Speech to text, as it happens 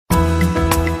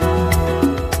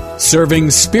Serving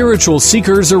spiritual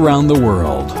seekers around the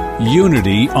world.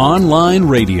 Unity Online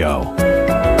Radio.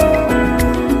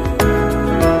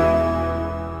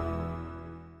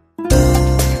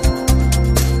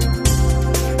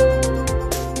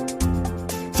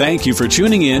 Thank you for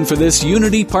tuning in for this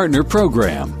Unity Partner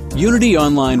Program. Unity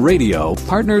Online Radio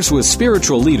partners with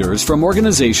spiritual leaders from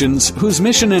organizations whose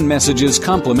mission and messages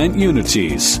complement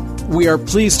Unity's. We are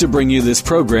pleased to bring you this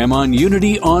program on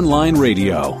Unity Online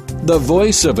Radio, the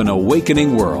voice of an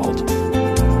awakening world.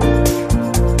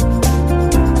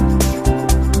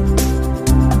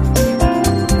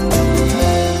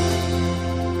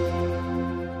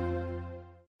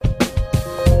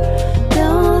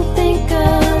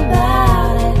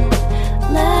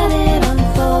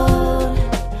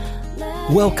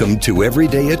 Welcome to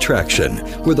Everyday Attraction,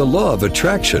 where the law of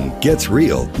attraction gets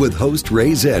real with host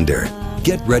Rae Zander.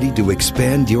 Get ready to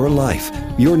expand your life,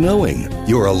 your knowing,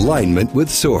 your alignment with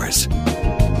Source.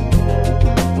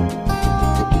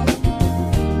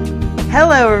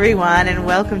 Hello, everyone, and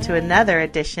welcome to another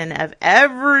edition of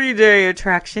Everyday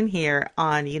Attraction here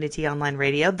on Unity Online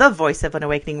Radio, the voice of an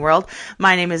awakening world.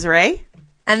 My name is Rae.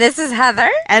 And this is Heather.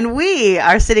 And we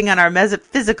are sitting on our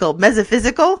metaphysical?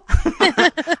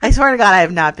 I swear to God, I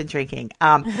have not been drinking.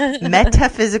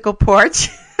 Metaphysical porch.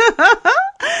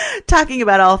 Talking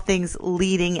about all things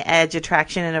leading edge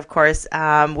attraction. And of course,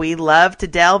 we love to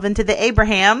delve into the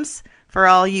Abrahams for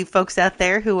all you folks out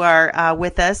there who are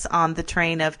with us on the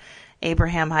train of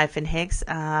Abraham-Hicks,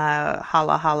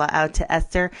 holla out to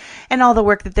Esther and all the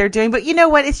work that they're doing. But you know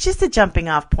what? It's just a jumping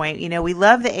off point. You know, we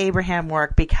love the Abraham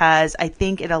work because I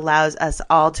think it allows us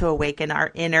all to awaken our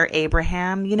inner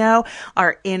Abraham, you know,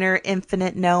 our inner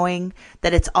infinite knowing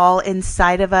that it's all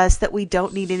inside of us, that we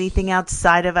don't need anything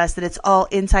outside of us, that it's all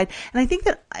inside. And I think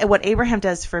that what Abraham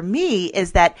does for me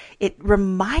is that it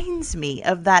reminds me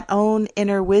of that own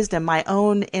inner wisdom, my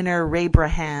own inner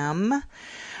Abraham,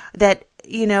 that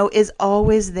you know, is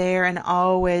always there and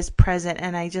always present.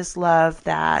 And I just love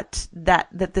that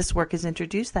this work has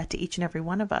introduced that to each and every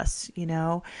one of us. You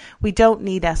know, we don't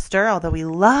need Esther, although we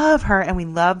love her and we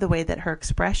love the way that her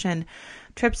expression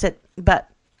trips it. But,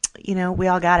 you know, we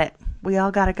all got it. We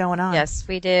all got it going on. Yes,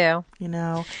 we do. You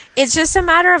know, it's just a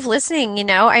matter of listening, you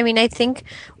know. I mean, I think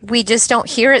we just don't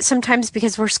hear it sometimes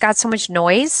because we've got so much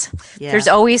noise. Yeah. There's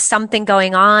always something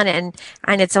going on, and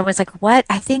it's almost like, what?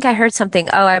 I think I heard something.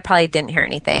 Oh, I probably didn't hear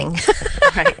anything.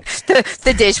 Right.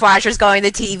 the dishwasher's going,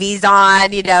 the TV's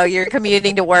on, you know, you're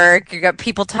commuting to work, you got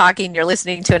people talking, you're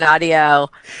listening to an audio.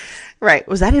 Right.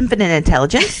 Was that infinite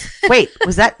intelligence? Wait,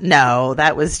 was that? No,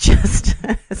 that was just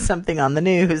something on the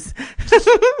news.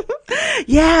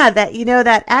 Yeah, that, you know,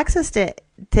 that access to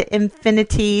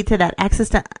infinity, to that access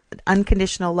to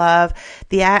unconditional love,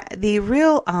 the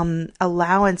real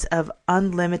allowance of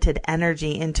unlimited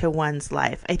energy into one's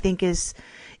life, I think is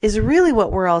really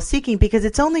what we're all seeking, because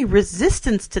it's only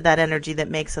resistance to that energy that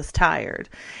makes us tired.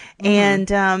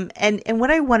 Mm-hmm. And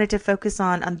what I wanted to focus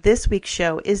on this week's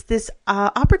show is this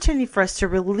opportunity for us to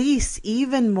release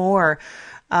even more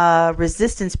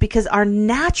resistance, because our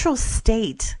natural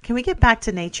state, can we get back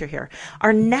to nature here?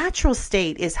 Our natural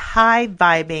state is high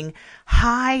vibing,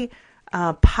 high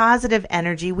positive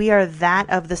energy. We are that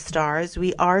of the stars.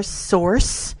 We are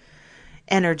source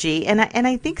energy. And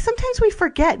I think sometimes we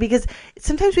forget, because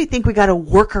sometimes we think we got to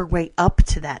work our way up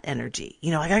to that energy.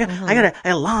 You know, like I got to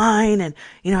align, and,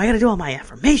 you know, I got to do all my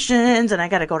affirmations, and I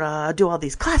got to go to do all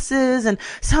these classes, and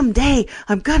someday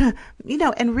I'm gonna, you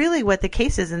know, and really what the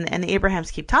case is, and the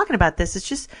Abrahams keep talking about this, is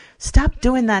just stop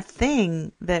doing that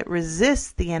thing that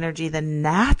resists the energy, the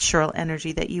natural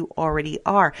energy that you already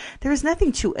are. There is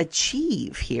nothing to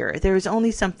achieve here. There is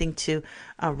only something to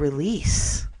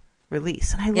release.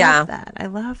 And I love that. I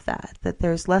love that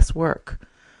there's less work.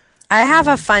 I have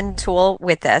a fun tool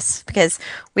with this, because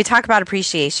we talk about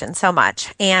appreciation so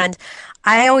much. And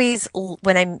I always,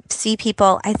 when I see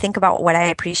people, I think about what I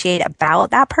appreciate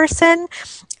about that person.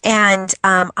 And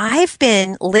I've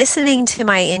been listening to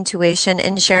my intuition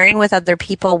and sharing with other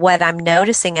people what I'm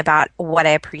noticing about what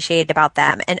I appreciate about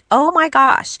them. And oh my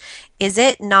gosh, is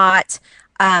it not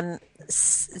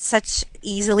such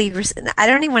easily, I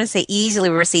don't even want to say easily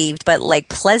received, but like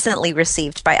pleasantly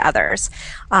received by others.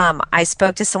 I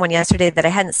spoke to someone yesterday that I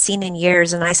hadn't seen in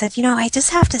years, and I said, you know, I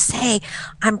just have to say,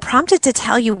 I'm prompted to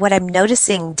tell you what I'm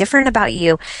noticing different about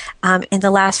you in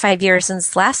the last 5 years.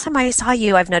 Since last time I saw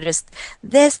you, I've noticed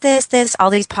this, all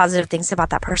these positive things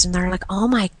about that person. They're like, oh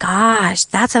my gosh,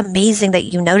 that's amazing that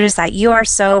you noticed that. You are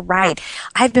so right.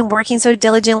 I've been working so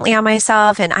diligently on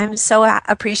myself, and I'm so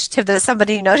appreciative that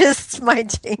somebody noticed my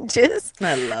changes. this.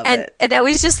 I love it. And I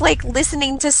was just like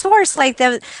listening to Source, like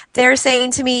they're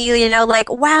saying to me, like,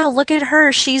 wow, look at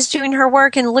her. She's doing her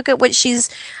work and look at what she's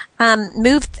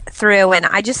moved through. And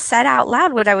I just said out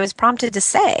loud what I was prompted to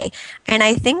say. And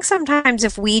I think sometimes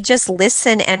if we just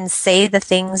listen and say the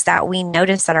things that we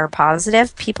notice that are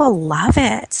positive, people love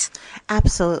it.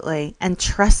 Absolutely. And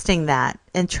trusting that,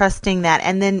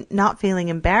 and then not feeling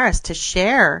embarrassed to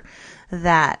share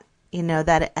that,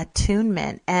 that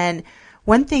attunement. And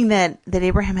one thing that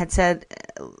Abraham had said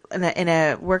in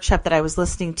a workshop that I was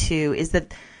listening to is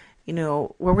that, we're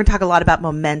going to talk a lot about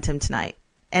momentum tonight.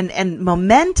 And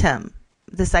momentum,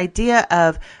 this idea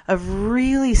of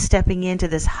really stepping into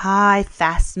this high,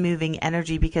 fast-moving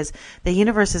energy, because the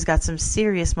universe has got some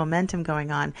serious momentum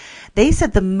going on. They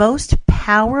said the most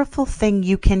powerful thing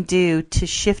you can do to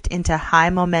shift into high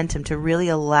momentum, to really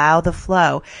allow the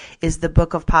flow, is the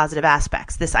book of positive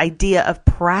aspects. This idea of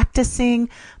practicing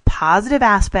positive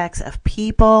aspects of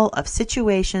people, of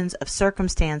situations, of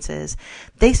circumstances.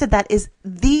 They said that is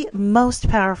the most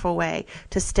powerful way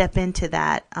to step into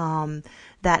that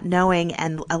that knowing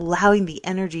and allowing the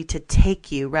energy to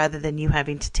take you rather than you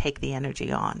having to take the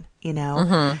energy on,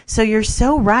 Mm-hmm. So you're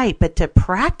so right, but to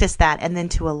practice that and then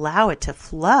to allow it to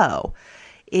flow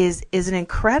is an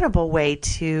incredible way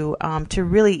to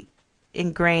really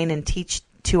ingrain and teach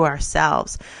to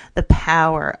ourselves the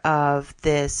power of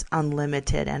this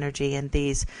unlimited energy and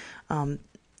these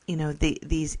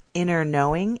these inner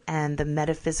knowing and the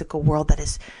metaphysical world that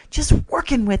is just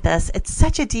working with us at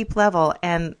such a deep level.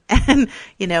 And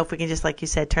if we can just, like you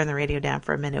said, turn the radio down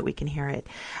for a minute, we can hear it.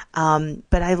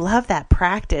 But I love that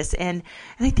practice. And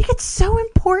I think it's so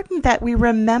important that we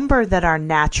remember that our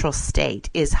natural state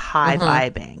is high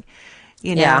vibing.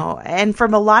 And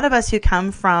from a lot of us who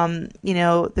come from,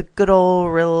 the good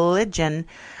old religion,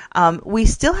 we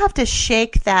still have to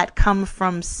shake that come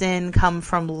from sin, come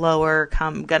from lower,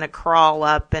 gonna crawl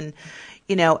up. And,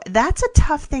 that's a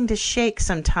tough thing to shake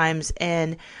sometimes.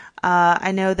 And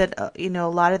I know that, a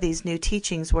lot of these new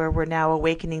teachings where we're now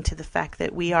awakening to the fact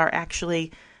that we are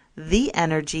actually the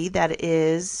energy that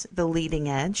is the leading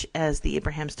edge, as the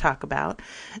Abrahams talk about,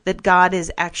 that God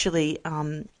is actually,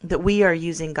 that we are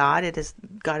using God.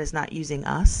 God is not using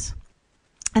us.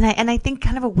 And I think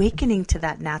kind of awakening to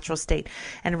that natural state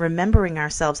and remembering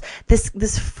ourselves.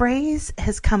 This phrase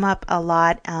has come up a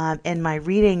lot in my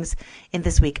readings in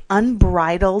this week.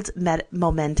 Unbridled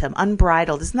momentum.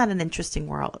 Unbridled. Isn't that an interesting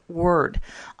word?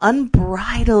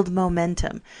 Unbridled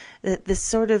momentum. This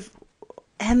sort of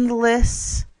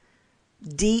endless,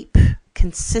 deep,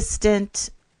 consistent,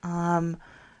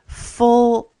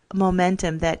 full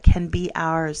momentum that can be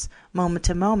ours moment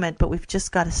to moment, but we've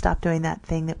just got to stop doing that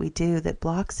thing that we do that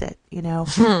blocks it,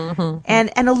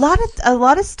 and a lot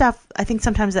of stuff I think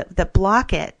sometimes that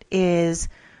block it is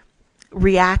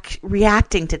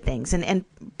reacting to things, and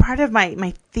part of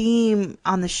my theme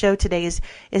on the show today is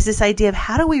this idea of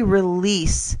how do we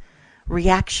release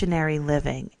reactionary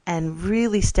living and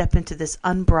really step into this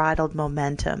unbridled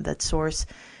momentum that Source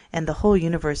and the whole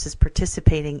universe is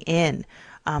participating in,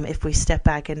 if we step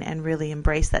back and really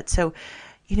embrace that. So,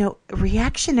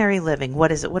 reactionary living,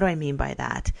 what is it? What do I mean by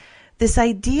that? This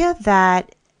idea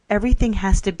that everything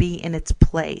has to be in its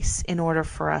place in order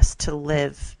for us to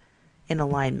live in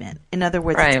alignment. In other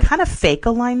words, It's kind of fake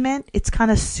alignment. It's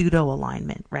kind of pseudo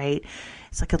alignment, right?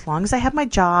 It's like, as long as I have my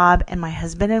job and my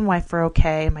husband and wife are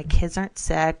okay, and my kids aren't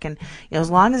sick, and as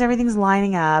long as everything's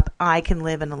lining up, I can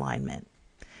live in alignment.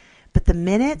 But the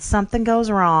minute something goes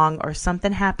wrong or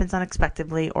something happens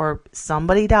unexpectedly or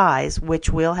somebody dies, which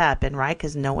will happen, right?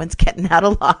 Because no one's getting out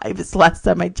alive. It's the last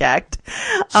time I checked.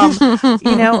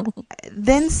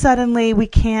 Then suddenly we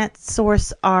can't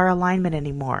source our alignment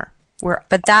anymore.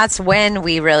 But that's when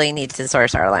we really need to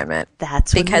source our alignment.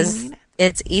 That's because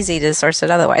it's easy to source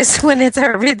it otherwise when it's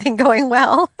everything going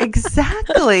well.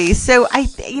 Exactly. So I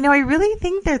really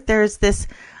think that there's this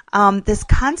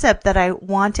concept that I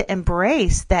want to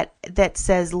embrace that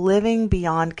says living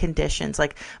beyond conditions,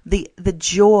 like the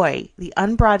joy, the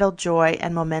unbridled joy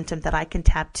and momentum that I can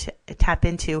tap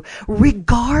into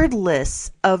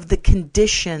regardless of the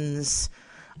conditions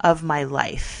of my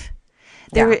life.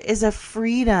 Yeah. There is a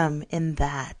freedom in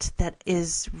that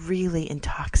is really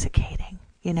intoxicating.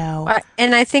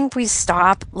 And I think we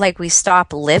stop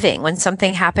living when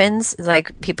something happens.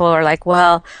 Like, people are like,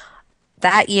 well,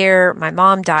 that year my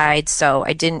mom died, so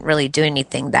I didn't really do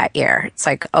anything that year. It's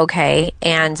like, okay.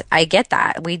 And I get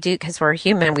that. We do, because we're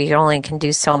human. We only can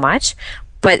do so much.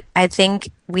 But I think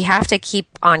we have to keep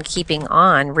on keeping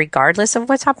on regardless of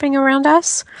what's happening around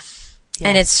us. Yes.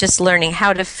 And it's just learning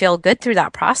how to feel good through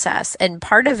that process. And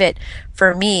part of it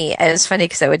for me, it was funny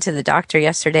because I went to the doctor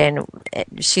yesterday, and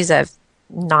she's a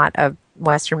not a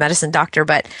Western medicine doctor,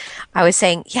 but I was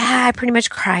saying, yeah, I pretty much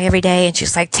cry every day. And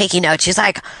she's like taking notes. She's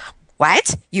like,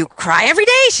 what? You cry every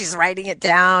day? She's writing it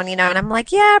down, and I'm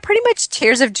like, yeah, pretty much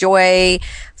tears of joy,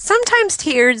 sometimes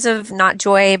tears of not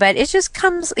joy, but it just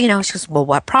comes, she goes, well,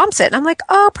 what prompts it? And I'm like,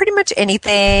 oh, pretty much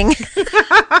anything.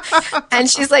 And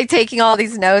she's like taking all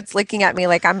these notes, looking at me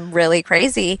like I'm really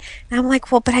crazy. And I'm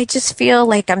like, well, but I just feel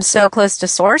like I'm so close to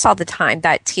source all the time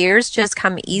that tears just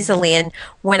come easily. And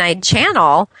when I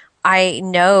channel, I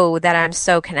know that I'm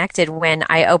so connected when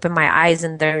I open my eyes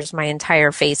and there's my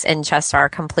entire face and chest are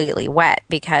completely wet,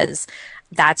 because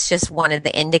that's just one of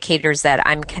the indicators that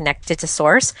I'm connected to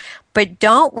source. But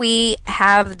don't we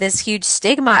have this huge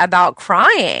stigma about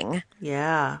crying?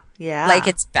 Yeah. Yeah. Like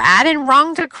it's bad and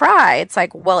wrong to cry. It's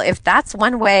like, well, if that's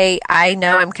one way I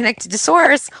know I'm connected to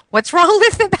source, what's wrong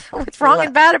with it? What's wrong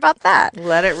and bad about that?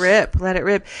 Let it rip. Let it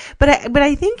rip. But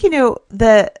I think,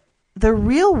 the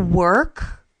real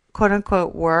work, quote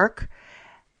unquote work,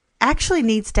 actually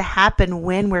needs to happen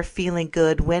when we're feeling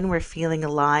good, when we're feeling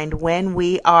aligned, when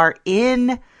we are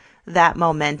in that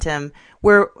momentum,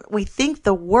 where we think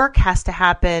the work has to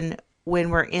happen when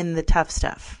we're in the tough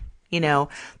stuff.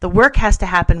 The work has to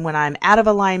happen when I'm out of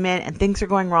alignment and things are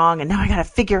going wrong, and now I got to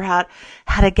figure out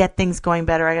how to get things going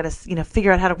better. I got to,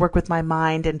 figure out how to work with my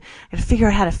mind, and I got to figure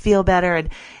out how to feel better.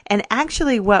 And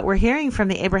actually what we're hearing from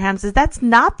the Abrahams is that's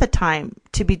not the time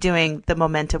to be doing the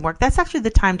momentum work. That's actually the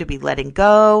time to be letting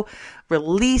go,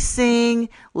 releasing,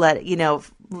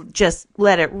 just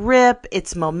let it rip.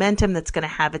 It's momentum that's going to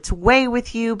have its way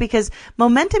with you, because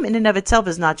momentum in and of itself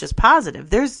is not just positive.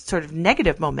 There's sort of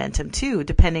negative momentum too,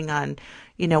 depending on,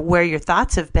 where your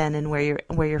thoughts have been and where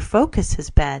your focus has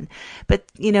been. But,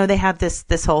 they have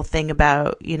this whole thing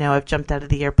about, I've jumped out of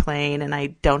the airplane and I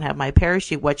don't have my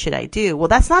parachute. What should I do? Well,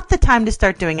 that's not the time to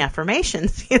start doing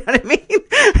affirmations. You know what I mean?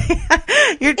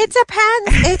 It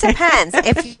depends. It depends.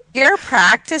 If you're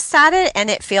practiced at it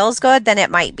and it feels good, then it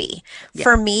might be. Yeah.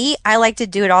 For me, I like to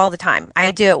do it all the time.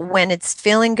 I do it when it's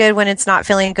feeling good, when it's not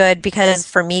feeling good, because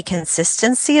for me,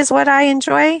 consistency is what I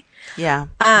enjoy. Yeah.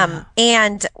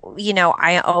 And,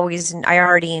 I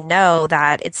already know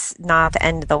that it's not the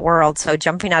end of the world. So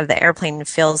jumping out of the airplane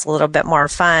feels a little bit more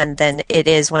fun than it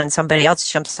is when somebody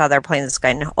else jumps out of the airplane that's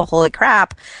going, oh, holy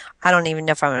crap, I don't even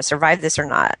know if I'm going to survive this or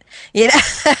not.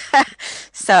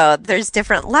 So there's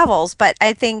different levels, but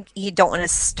I think you don't want to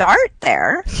start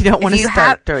there. You don't want to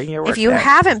start during your work. If you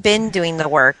haven't been doing the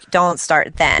work, don't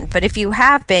start then. But if you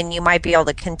have been, you might be able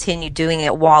to continue doing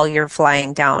it while you're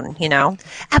flying down,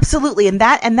 Absolutely. And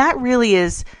that really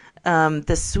is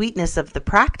the sweetness of the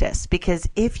practice, because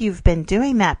if you've been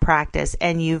doing that practice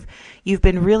and you've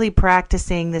been really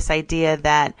practicing this idea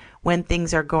that when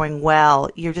things are going well,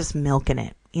 you're just milking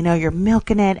it. You're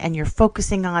milking it and you're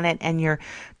focusing on it, and you're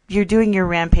doing your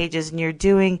rampages, and you're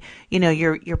doing,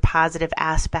 your positive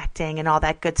aspecting and all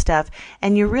that good stuff.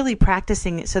 And you're really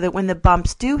practicing it so that when the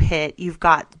bumps do hit, you've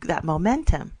got that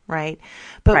momentum, right?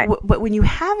 But, right. But when you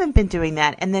haven't been doing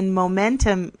that, and then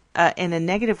momentum in a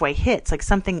negative way hits, like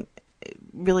something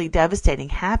really devastating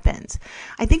happens,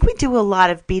 I think we do a lot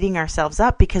of beating ourselves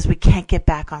up because we can't get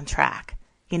back on track.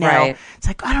 Right. It's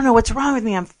like, I don't know what's wrong with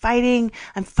me. I'm fighting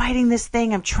this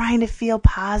thing. I'm trying to feel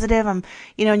positive. and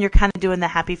you're kind of doing the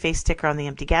happy face sticker on the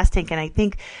empty gas tank. And I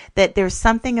think that there's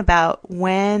something about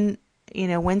when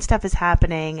stuff is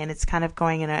happening and it's kind of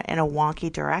going in a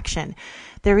wonky direction,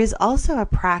 there is also a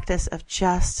practice of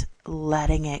just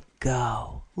letting it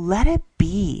go. Let it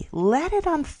be. Let it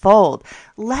unfold.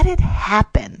 Let it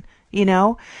happen.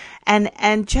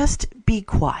 And just be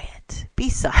quiet, be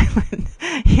silent,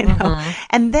 Mm-hmm.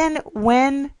 And then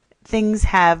when things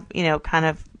have, kind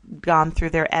of gone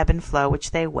through their ebb and flow,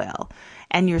 which they will,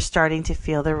 and you're starting to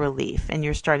feel the relief, and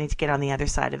you're starting to get on the other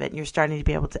side of it, and you're starting to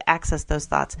be able to access those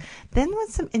thoughts, then when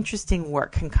some interesting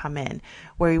work can come in,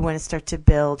 where you want to start to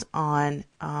build on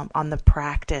the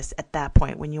practice at that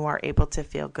point when you are able to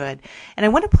feel good. And I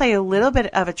want to play a little bit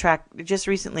of a track just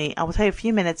recently. I will tell you a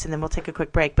few minutes, and then we'll take a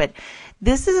quick break. But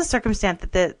this is a circumstance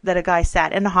that a guy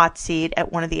sat in a hot seat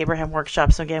at one of the Abraham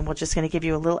workshops. So again, we're just going to give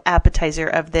you a little appetizer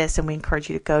of this, and we encourage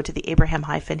you to go to the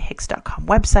abraham-hicks.com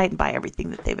website and buy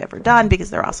everything that they've ever done, because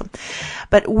they're awesome.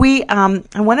 But I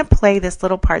want to play this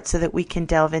little part so that we can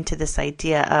delve into this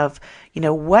idea of,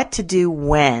 what to do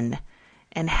when,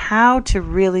 and how to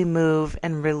really move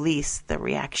and release the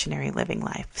reactionary living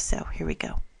life. So here we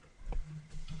go.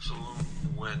 So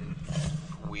when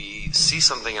we see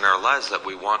something in our lives that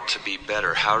we want to be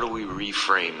better, how do we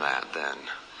reframe that then?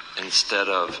 Instead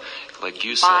of, like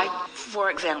you said... For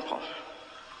example,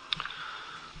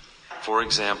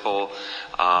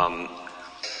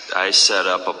 I set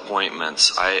up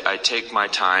appointments. I take my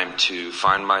time to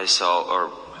find myself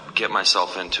or get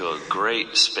myself into a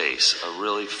great space, a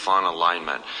really fun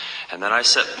alignment. And then I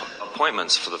set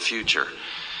appointments for the future.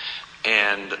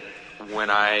 And when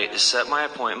I set my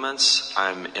appointments,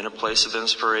 I'm in a place of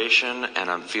inspiration and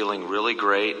I'm feeling really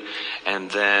great. And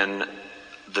then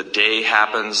the day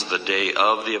happens, the day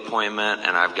of the appointment,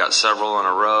 and I've got several in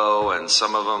a row and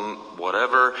some of them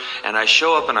whatever. And I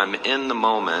show up and I'm in the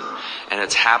moment and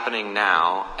it's happening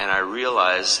now. And I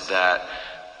realize that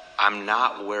I'm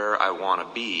not where I want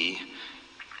to be.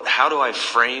 How do I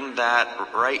frame that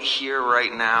right here,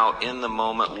 right now, in the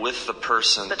moment with the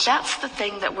person? But that's the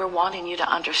thing that we're wanting you to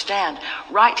understand.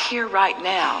 Right here, right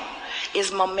now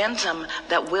is momentum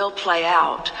that will play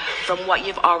out from what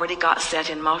you've already got set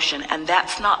in motion. And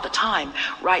that's not the time,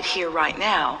 right here, right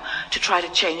now, to try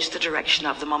to change the direction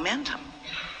of the momentum.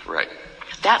 Right.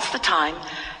 That's the time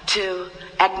to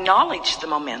acknowledge the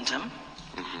momentum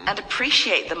and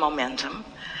appreciate the momentum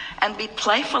and be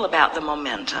playful about the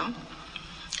momentum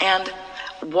and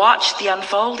watch the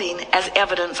unfolding as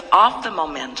evidence of the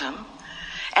momentum.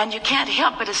 And you can't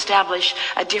help but establish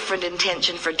a different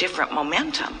intention for different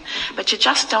momentum, but you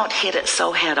just don't hit it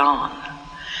so head on.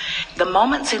 The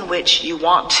moments in which you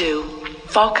want to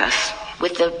focus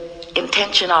with the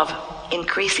intention of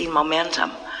increasing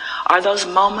momentum are those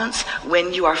moments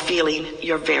when you are feeling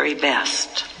your very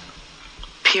best.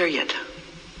 Period.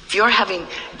 If you're having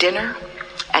dinner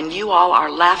and you all are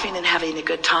laughing and having a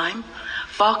good time,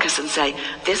 focus and say,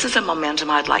 this is a momentum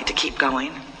I'd like to keep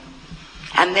going.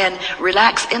 And then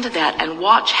relax into that and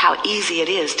watch how easy it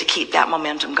is to keep that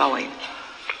momentum going.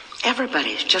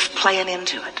 Everybody's just playing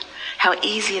into it. How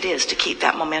easy it is to keep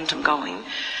that momentum going.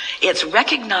 It's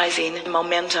recognizing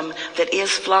momentum that is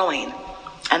flowing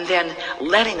and then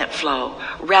letting it flow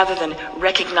rather than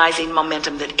recognizing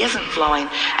momentum that isn't flowing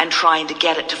and trying to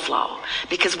get it to flow.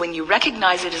 Because when you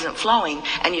recognize it isn't flowing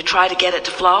and you try to get it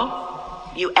to flow,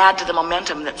 you add to the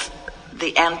momentum that's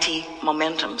the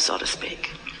anti-momentum, so to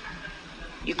speak.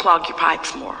 You clog your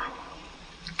pipes more.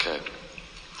 Okay.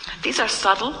 These are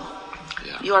subtle.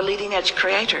 Yeah. You are leading edge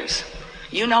creators.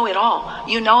 You know it all.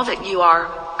 You know that you are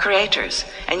creators,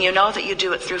 and you know that you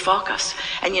do it through focus,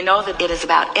 and you know that it is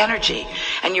about energy,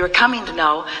 and you're coming to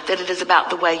know that it is about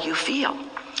the way you feel.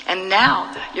 And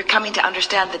now you're coming to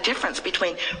understand the difference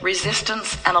between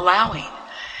resistance and allowing.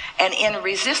 And in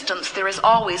resistance, there is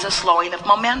always a slowing of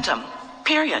momentum,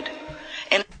 period.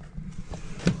 And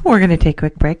we're going to take a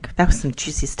quick break. That was some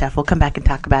juicy stuff. We'll come back and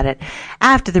talk about it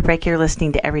after the break. You're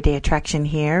listening to Everyday Attraction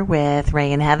here with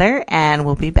Rae and Heather, and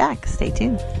we'll be back. Stay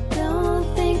tuned.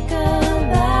 Don't think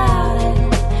about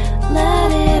it.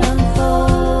 Let it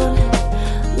unfold.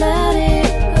 Let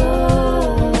it go.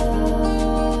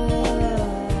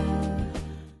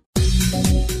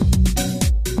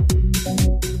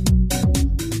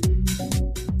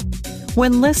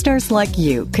 When listeners like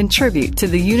you contribute to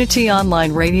the Unity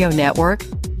Online Radio Network,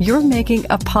 you're making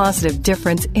a positive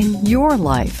difference in your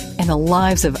life and the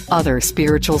lives of other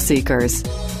spiritual seekers.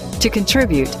 To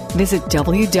contribute, visit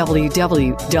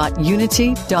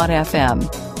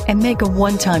www.unity.fm and make a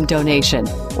one-time donation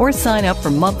or sign up for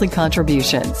monthly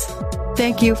contributions.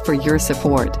 Thank you for your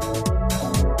support.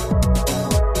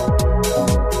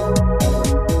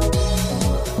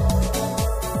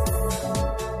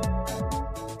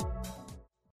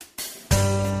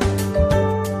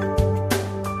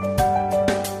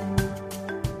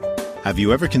 Have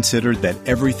you ever considered that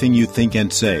everything you think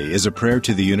and say is a prayer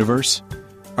to the universe?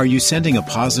 Are you sending a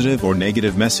positive or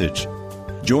negative message?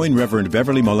 Join Reverend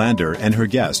Beverly Molander and her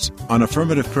guests on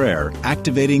Affirmative Prayer,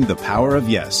 Activating the Power of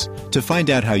Yes, to find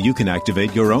out how you can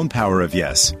activate your own power of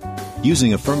yes.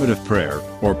 Using affirmative prayer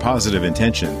or positive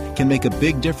intention can make a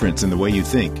big difference in the way you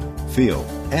think, feel,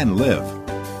 and live.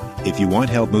 If you want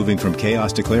help moving from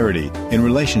chaos to clarity in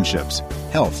relationships,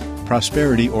 health,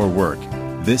 prosperity, or work,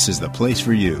 this is the place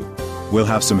for you. We'll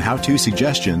have some how-to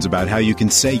suggestions about how you can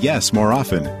say yes more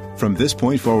often from this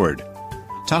point forward.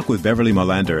 Talk with Beverly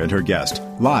Molander and her guest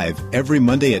live every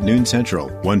Monday at noon Central,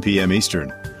 1 p.m.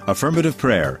 Eastern. Affirmative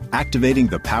Prayer, Activating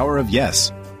the Power of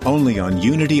Yes, only on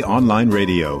Unity Online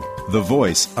Radio, the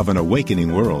voice of an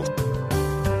awakening world.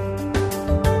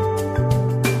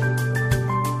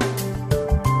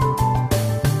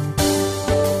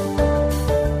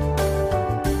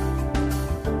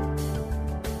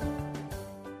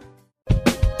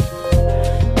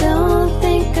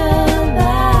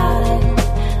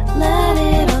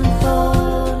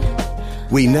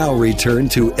 We now return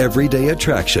to Everyday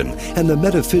Attraction and the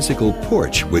Metaphysical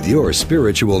Porch with your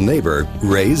spiritual neighbor,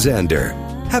 Rae Zander.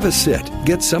 Have a sit,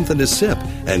 get something to sip,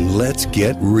 and let's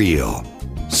get real.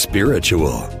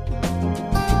 Spiritual.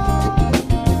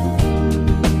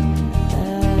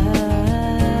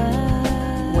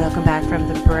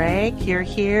 break. You're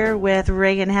here with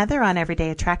Rae and Heather on Everyday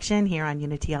Attraction here on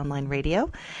Unity Online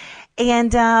Radio.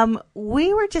 And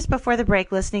we were just before the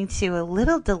break listening to a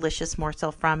little delicious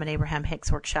morsel from an Abraham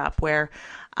Hicks workshop where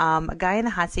a guy in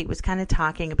the hot seat was kind of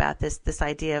talking about this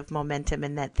idea of momentum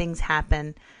and that things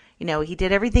happen. You know, he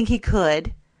did everything he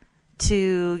could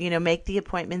to, you know, make the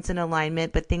appointments in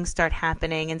alignment, but things start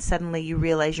happening and suddenly you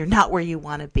realize you're not where you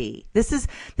want to be. This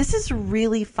is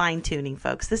really fine tuning,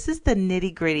 folks. This is the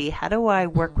nitty gritty. How do I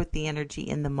work with the energy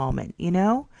in the moment? You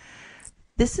know,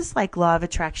 this is like Law of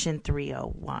Attraction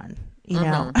 301, you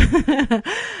know,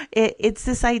 it's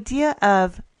this idea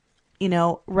of, you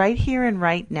know, right here and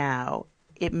right now,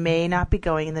 it may not be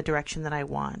going in the direction that I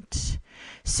want.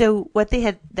 So what they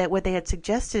had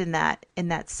suggested in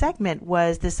that segment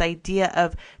was this idea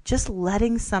of just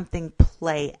letting something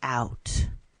play out.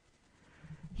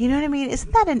 You know what I mean?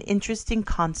 Isn't that an interesting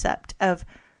concept of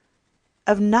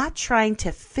not trying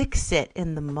to fix it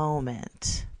in the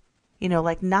moment? You know,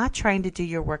 like not trying to do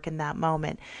your work in that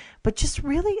moment, but just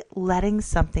really letting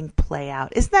something play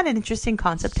out. Isn't that an interesting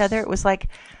concept, Heather? It was like,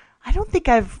 I don't think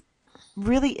I've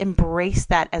really embraced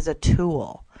that as a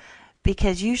tool.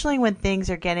 Because usually when things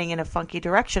are getting in a funky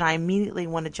direction, I immediately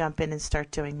want to jump in and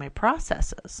start doing my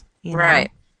processes. You know?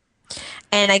 Right.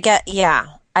 And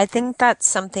I think that's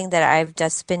something that I've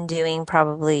just been doing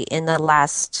probably in the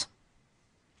last,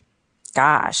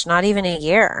 not even a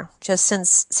year, just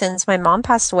since my mom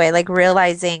passed away, like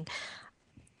realizing,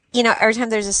 you know, every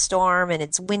time there's a storm and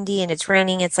it's windy and it's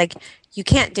raining, it's like you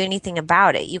can't do anything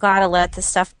about it. You got to let the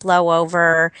stuff blow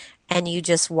over and you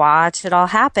just watch it all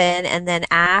happen. And then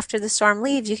after the storm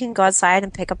leaves, you can go outside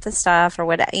and pick up the stuff or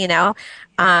whatever, you know.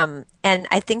 And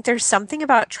I think there's something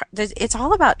about, it's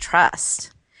all about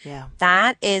trust. Yeah.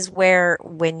 That is where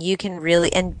when you can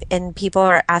really, and people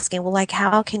are asking, well, like,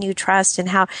 how can you trust? And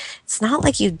how, it's not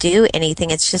like you do anything.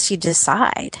 It's just you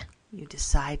decide. You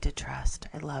decide to trust.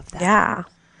 I love that. Yeah.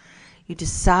 You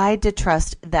decide to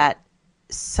trust that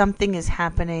something is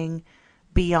happening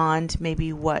beyond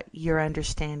maybe what you're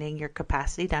understanding, your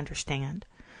capacity to understand.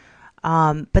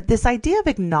 But this idea of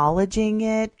acknowledging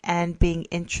it and being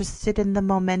interested in the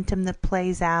momentum that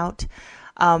plays out,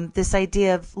 this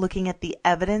idea of looking at the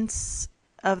evidence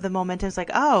of the momentum is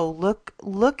like, oh,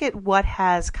 look at what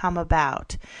has come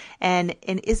about. And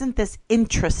isn't this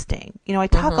interesting? You know, I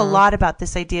talk a lot about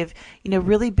this idea of, you know,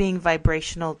 really being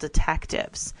vibrational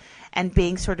detectives and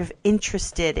being sort of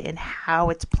interested in how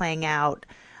it's playing out.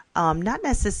 Not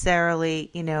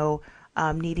necessarily, you know,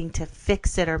 needing to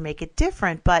fix it or make it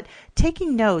different, but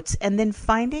taking notes and then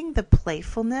finding the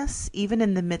playfulness, even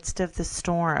in the midst of the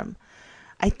storm,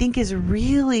 I think is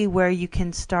really where you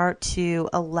can start to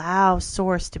allow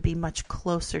Source to be much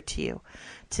closer to you,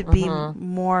 to be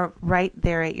more right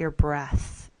there at your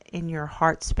breath, in your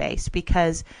heart space,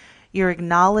 because you're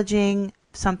acknowledging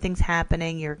something's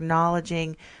happening, you're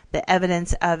acknowledging the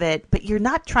evidence of it, but you're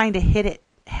not trying to hit it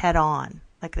head on.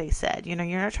 Like they said, you know,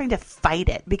 you're not trying to fight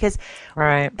it, because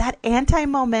that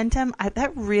anti-momentum,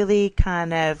 that really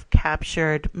kind of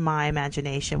captured my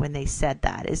imagination when they said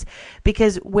that, is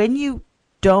because when you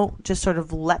don't just sort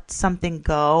of let something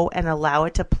go and allow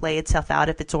it to play itself out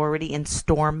if it's already in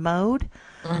storm mode,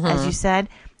 as you said,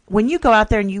 when you go out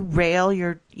there and you rail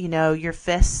your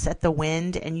fists at the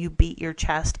wind and you beat your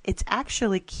chest, it's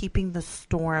actually keeping the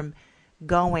storm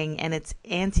going, and it's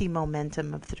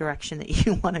anti-momentum of the direction that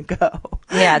you want to go.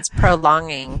 Yeah, it's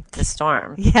prolonging the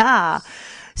storm. Yeah.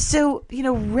 So, you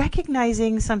know,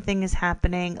 recognizing something is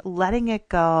happening, letting it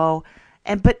go,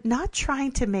 but not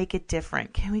trying to make it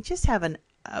different. Can we just have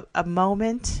a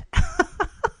moment?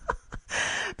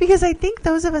 Because I think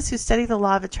those of us who study the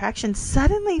law of attraction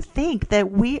suddenly think that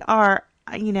we are,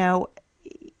 you know,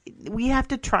 we have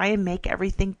to try and make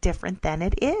everything different than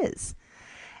it is.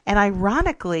 And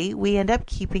ironically, we end up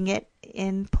keeping it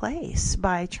in place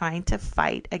by trying to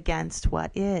fight against what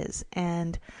is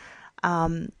and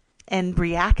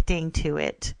reacting to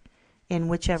it in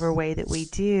whichever way that we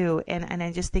do. And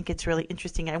I just think it's really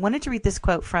interesting. I wanted to read this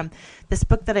quote from this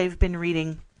book that I've been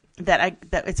reading, that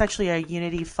it's actually a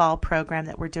Unity fall program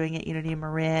that we're doing at Unity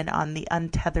Marin on the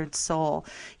untethered soul.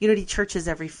 Unity churches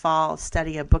every fall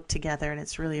study a book together, and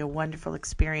it's really a wonderful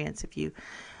experience,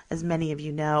 as many of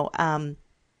you know.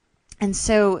 And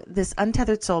so this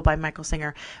Untethered Soul by Michael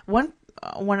Singer, one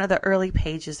of the early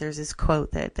pages, there's this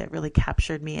quote that really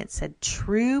captured me. It said,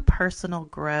 true personal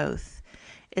growth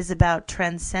is about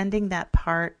transcending the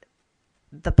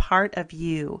part of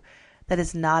you that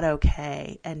is not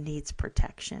okay and needs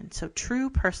protection. So true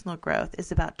personal growth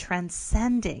is about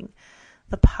transcending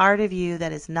the part of you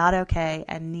that is not okay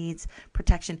and needs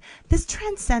protection. This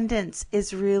transcendence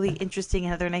is really interesting,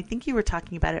 Heather, and I think you were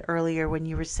talking about it earlier when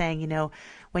you were saying,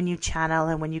 when you channel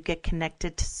and when you get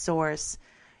connected to source,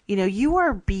 you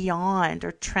are beyond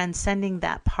or transcending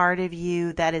that part of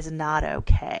you that is not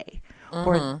okay,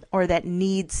 or that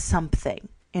needs something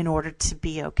in order to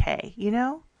be okay,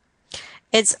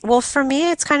 For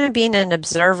me, it's kind of being an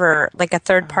observer, like a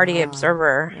third party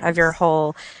observer of your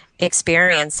whole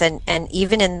experience. And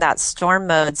even in that storm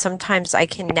mode, sometimes I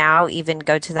can now even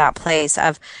go to that place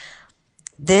of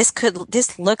this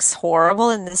looks horrible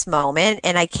in this moment,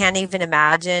 and I can't even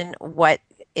imagine what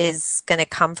is going to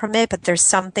come from it, but there's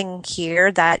something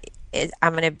here that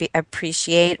I'm going to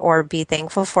appreciate or be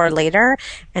thankful for later.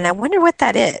 And I wonder what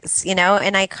that is,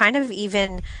 and I kind of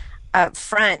even up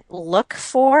front look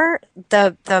for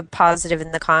the positive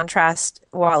and the contrast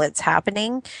while it's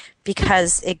happening,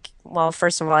 because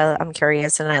first of all, I'm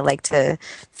curious and I like to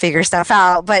figure stuff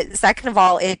out, but second of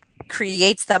all, it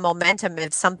creates the momentum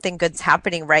if something good's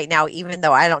happening right now, even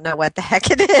though I don't know what the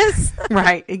heck it is.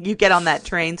 Right. You get on that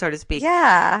train, so to speak.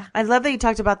 Yeah. I love that you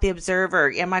talked about the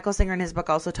observer. And Michael Singer in his book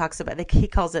also talks about, he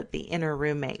calls it the inner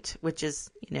roommate, which is,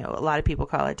 a lot of people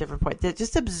call it different points. They're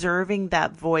just observing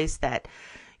that voice, that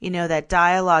that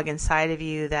dialogue inside of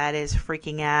you that is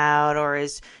freaking out or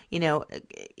is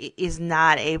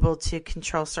not able to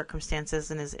control circumstances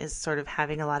and is sort of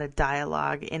having a lot of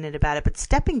dialogue in it about it. But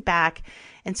stepping back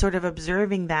and sort of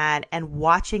observing that and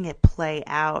watching it play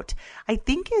out, I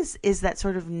think is that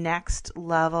sort of next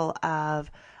level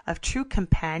of true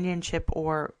companionship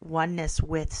or oneness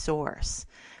with Source,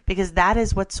 because that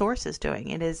is what Source is doing.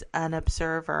 It is an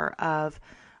observer of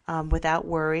without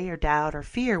worry or doubt or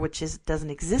fear, which doesn't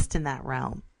exist in that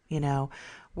realm.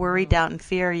 Worry, doubt, and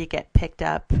fear, you get picked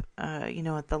up,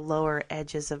 at the lower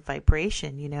edges of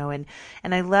vibration,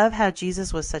 and I love how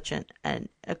Jesus was such a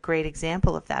great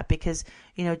example of that, because,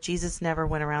 Jesus never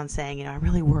went around saying, I'm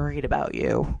really worried about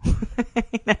you,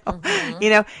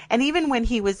 and even when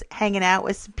he was hanging out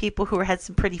with some people who had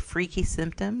some pretty freaky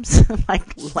symptoms, like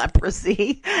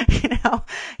leprosy,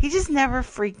 he just never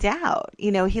freaked out.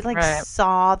 He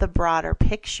saw the broader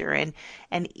picture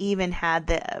and even had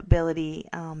the ability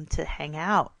to hang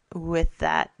out with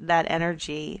that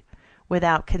energy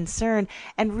without concern,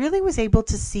 and really was able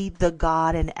to see the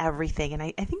God in everything. And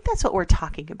I think that's what we're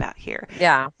talking about here.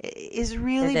 Yeah. Is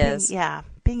really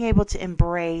being able to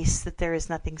embrace that there is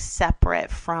nothing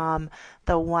separate from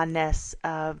the oneness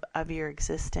of your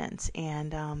existence.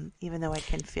 And even though it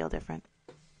can feel different.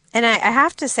 And I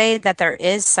have to say that there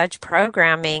is such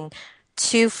programming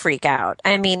to freak out.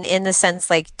 I mean, in the sense,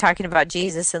 like talking about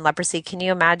Jesus and leprosy, can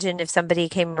you imagine if somebody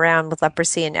came around with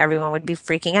leprosy and everyone would be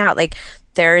freaking out? Like,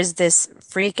 there is this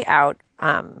freak out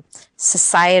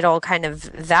societal kind of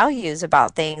values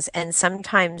about things. And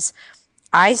sometimes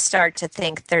I start to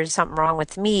think there's something wrong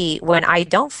with me when I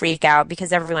don't freak out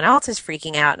because everyone else is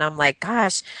freaking out. And I'm like,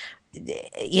 gosh,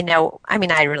 I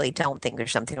mean, I really don't think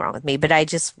there's something wrong with me, but I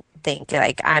just think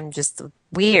like I'm just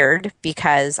weird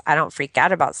because I don't freak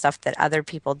out about stuff that other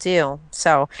people do.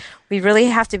 So we really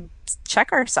have to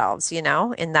check ourselves, in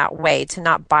that way, to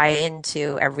not buy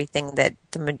into everything that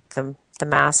the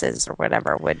masses or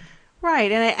whatever would.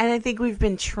 Right. And I think we've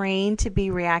been trained to be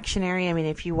reactionary. I mean,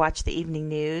 if you watch the evening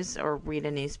news or read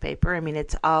a newspaper, I mean,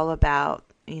 it's all about,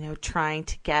 trying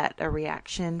to get a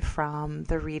reaction from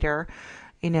the reader,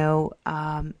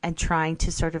 and trying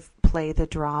to sort of play the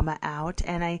drama out.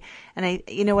 And I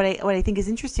what I think is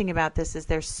interesting about this is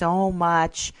there's so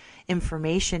much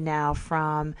information now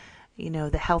from,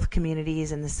 the health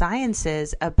communities and the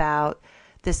sciences about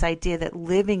this idea that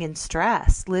living in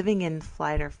stress, living in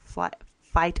fight or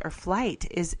flight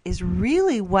is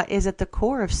really what is at the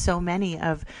core of so many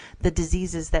of the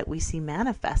diseases that we see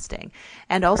manifesting.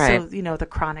 And also, right. The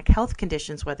chronic health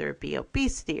conditions, whether it be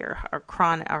obesity or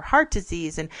chronic or heart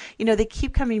disease. And, they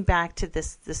keep coming back to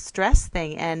this stress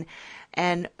thing. And,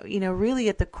 really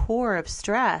at the core of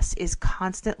stress is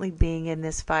constantly being in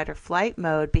this fight or flight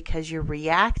mode because you're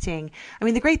reacting. I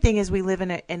mean, the great thing is we live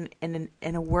in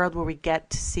a world where we get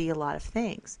to see a lot of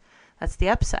things. That's the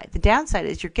upside. The downside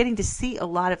is you're getting to see a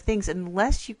lot of things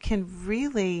unless you can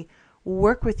really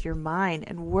work with your mind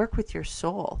and work with your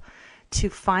soul to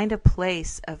find a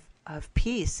place of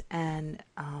peace and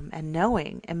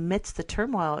knowing amidst the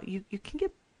turmoil. You can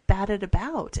get batted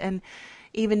about, and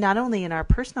even not only in our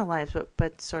personal lives,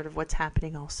 but sort of what's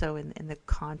happening also in the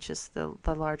conscious, the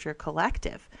larger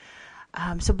collective.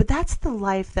 But that's the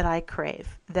life that I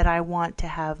crave, that I want to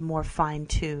have more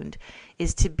fine-tuned,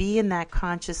 is to be in that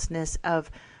consciousness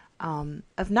of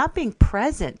not being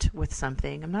present with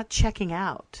something. I'm not checking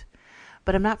out,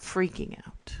 but I'm not freaking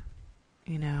out.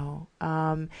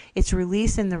 It's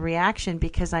release in the reaction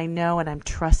because I know and I'm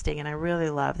trusting, and I really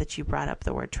love that you brought up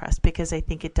the word trust, because I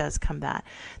think it does come that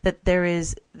there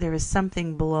is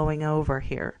something blowing over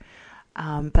here,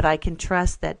 but I can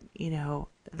trust that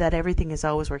that everything is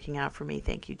always working out for me.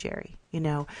 Thank you, Jerry.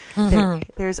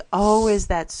 There's always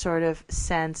that sort of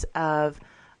sense of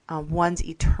one's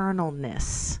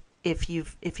eternalness if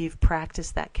you've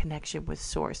practiced that connection with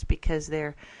Source, because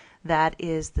that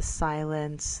is the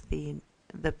silence, the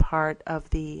part of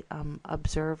the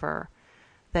observer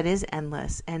that is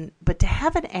endless. But to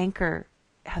have an anchor,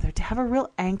 Heather, to have a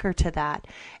real anchor to that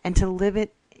and to live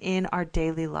it in our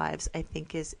daily lives, I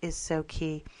think is so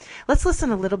key. Let's listen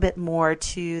a little bit more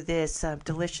to this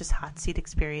delicious hot seat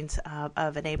experience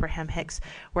of an Abraham Hicks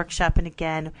workshop. And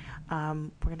again,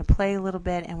 we're going to play a little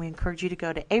bit, and we encourage you to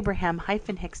go to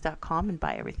abraham-hicks.com and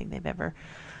buy everything they've ever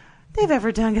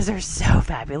done, because they're so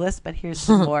fabulous. But here's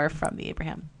some more from the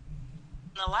Abraham.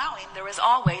 Allowing, there is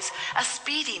always a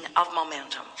speeding of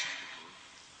momentum.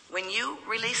 When you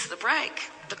release the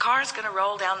brake, the car is going to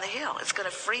roll down the hill. It's going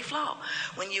to free flow.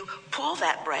 When you pull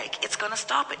that brake, it's going to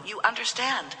stop it. You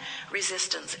understand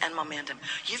resistance and momentum.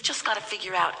 You've just got to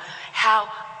figure out how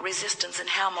resistance and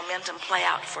how momentum play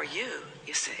out for you,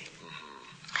 you see.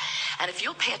 And if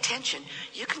you'll pay attention,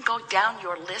 you can go down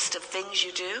your list of things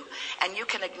you do, and you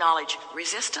can acknowledge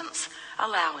resistance,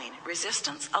 allowing,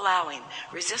 resistance, allowing,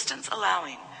 resistance,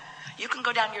 allowing. You can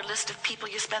go down your list of people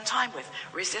you spend time with,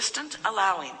 resistant,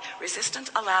 allowing,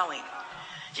 resistant, allowing.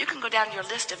 You can go down your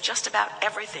list of just about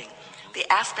everything, the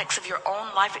aspects of your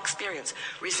own life experience,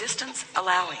 resistance,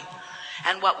 allowing.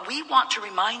 And what we want to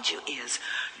remind you is,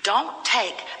 don't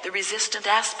take the resistant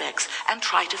aspects and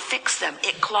try to fix them.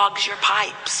 It clogs your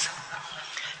pipes.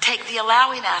 Take the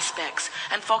allowing aspects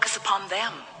and focus upon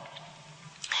them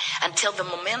until the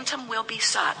momentum will be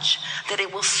such that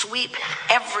it will sweep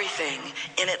everything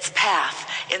in its path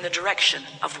in the direction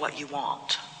of what you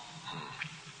want.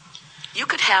 You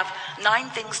could have 9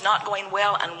 things not going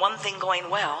well and 1 thing going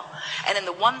well, and in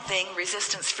the 1 thing,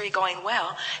 resistance-free, going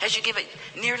well, as you give it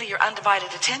nearly your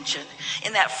undivided attention,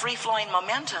 in that free-flowing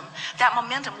momentum, that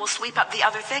momentum will sweep up the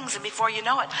other things, and before you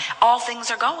know it, all things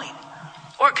are going.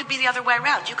 Or it could be the other way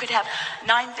around. You could have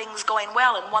 9 things going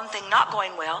well and 1 thing not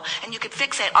going well, and you could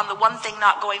fixate on the 1 thing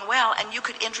not going well, and you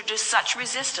could introduce such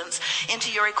resistance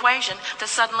into your equation that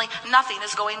suddenly nothing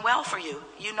is going well for you.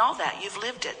 You know that. You've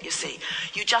lived it, you see.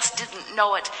 You just didn't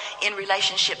know it in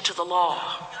relationship to the law.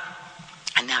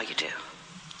 And now you do.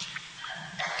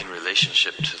 In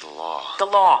relationship to the law. The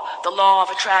law of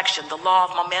attraction, the law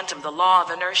of momentum, the law of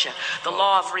inertia, the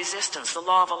law of resistance, the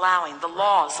law of allowing, the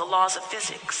laws of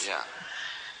physics.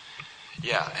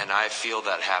 Yeah, and I feel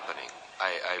that happening.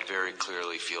 I very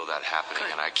clearly feel that happening.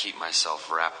 Good. And I keep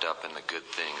myself wrapped up in the good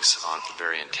things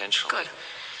very intentionally. Good.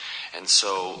 And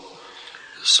so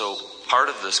part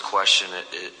of this question,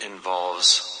 it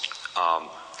involves,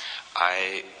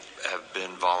 I have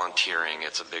been volunteering.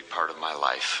 It's a big part of my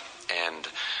life. And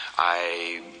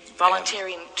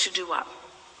Volunteering to do what?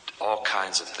 All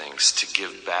kinds of things, to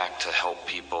give back, to help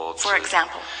people. For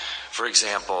example? For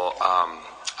example,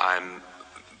 I'm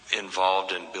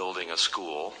involved in building a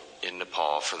school in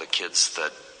Nepal for the kids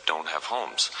that don't have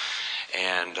homes,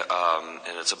 and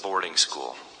it's a boarding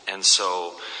school. And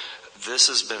so this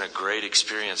has been a great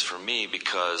experience for me,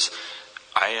 because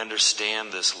I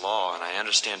understand this law, and I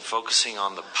understand focusing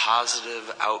on the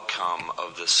positive outcome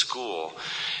of the school.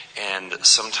 And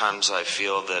sometimes I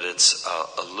feel that it's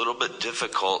a little bit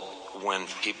difficult when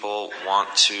people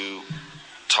want to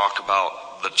talk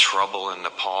about the trouble in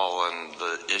Nepal and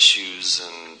the issues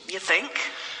and... You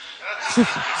think?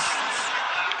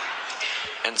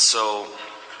 And so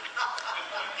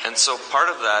part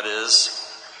of that is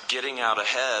getting out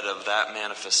ahead of that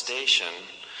manifestation,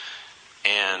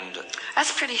 and...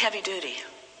 That's pretty heavy duty.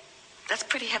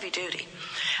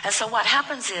 And so what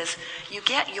happens is, you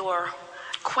get your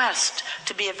quest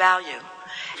to be of value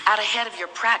out ahead of your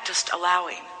practiced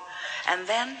allowing. And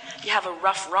then you have a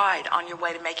rough ride on your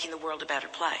way to making the world a better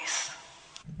place.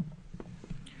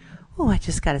 Oh, I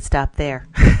just got to stop there.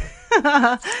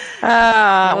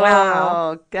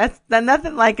 Wow. That's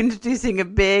nothing like introducing a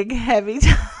big, heavy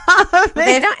topic.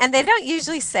 They don't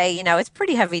usually say, it's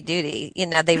pretty heavy duty.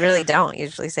 They really don't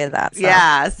usually say that. So.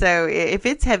 Yeah. So if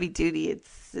it's heavy duty,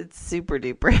 it's super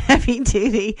duper heavy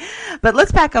duty. But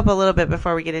let's back up a little bit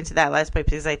before we get into that last point,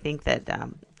 because I think that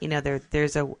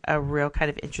there's a real kind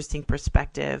of interesting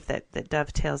perspective that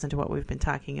dovetails into what we've been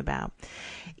talking about.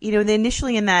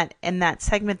 Initially in that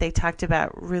segment, they talked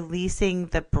about releasing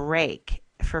the brake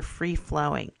for free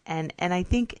flowing, and I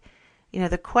think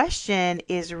the question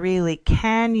is really,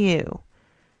 can you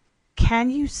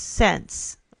can you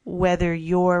sense whether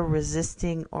you're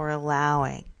resisting or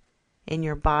allowing in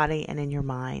your body and in your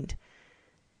mind?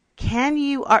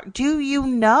 Do you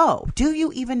know? Do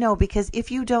you even know? Because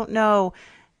if you don't know,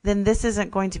 then this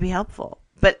isn't going to be helpful.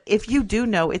 But if you do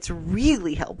know, it's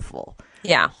really helpful.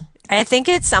 Yeah. I think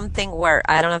it's something where,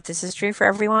 I don't know if this is true for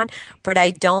everyone, but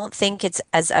I don't think it's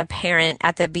as apparent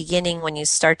at the beginning when you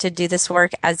start to do this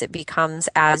work as it becomes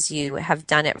as you have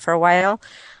done it for a while,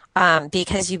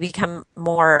 because you become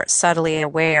more subtly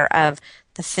aware of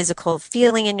the physical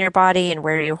feeling in your body and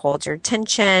where you hold your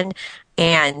attention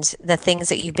and the things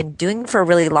that you've been doing for a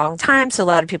really long time. So a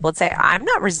lot of people would say, I'm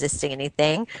not resisting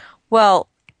anything. Well,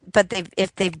 but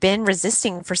if they've been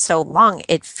resisting for so long,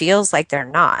 it feels like they're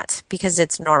not, because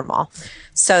it's normal.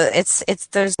 So it's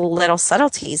those little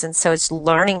subtleties. And so it's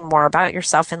learning more about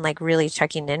yourself and like really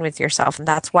checking in with yourself. And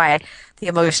that's why the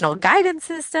emotional guidance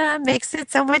system makes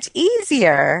it so much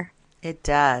easier. It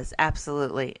does,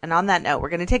 absolutely. And on that note, we're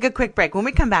going to take a quick break. When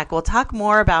we come back, we'll talk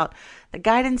more about the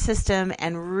guidance system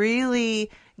and really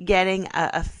getting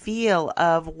a feel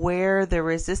of where the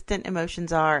resistant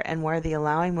emotions are and where the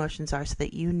allowing emotions are, so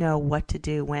that you know what to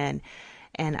do when.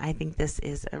 And I think this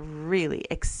is a really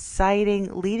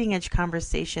exciting, leading edge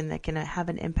conversation that can have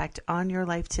an impact on your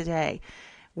life today,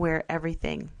 where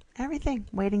everything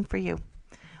waiting for you.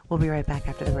 We'll be right back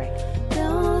after the break.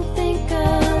 Don't think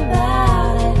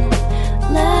about it.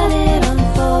 Let it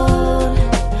unfold.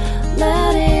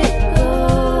 Let it go.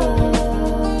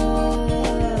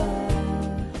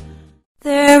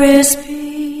 There is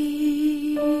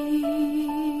peace.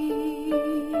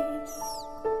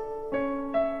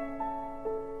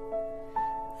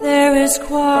 There is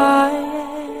quiet.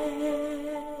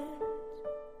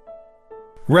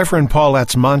 Reverend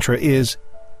Paulette's mantra is,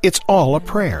 "It's all a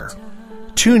prayer."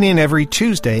 Tune in every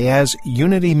Tuesday as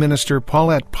Unity Minister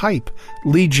Paulette Pipe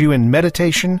leads you in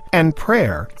meditation and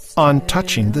prayer on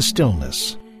Touching the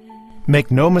Stillness. Make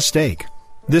no mistake,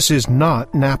 this is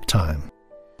not nap time.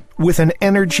 With an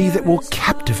energy that will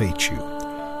captivate you,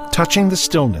 Touching the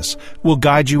Stillness will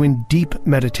guide you in deep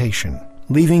meditation,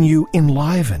 leaving you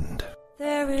enlivened.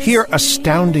 Hear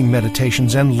astounding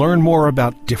meditations and learn more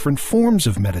about different forms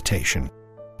of meditation.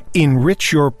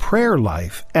 Enrich your prayer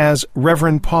life as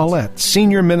Reverend Paulette,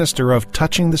 Senior Minister of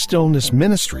Touching the Stillness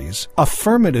Ministries,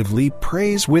 affirmatively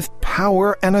prays with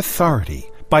power and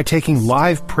authority by taking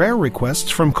live prayer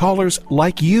requests from callers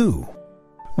like you.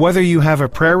 Whether you have a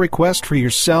prayer request for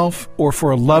yourself or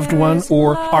for a loved one,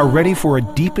 or are ready for a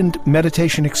deepened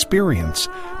meditation experience,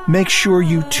 make sure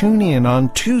you tune in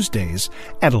on Tuesdays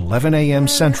at 11 a.m.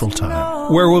 Central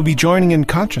Time, where we'll be joining in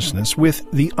consciousness with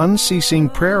the unceasing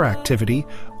prayer activity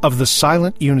of the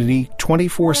Silent Unity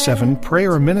 24/7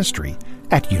 prayer ministry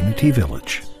at Unity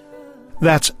Village.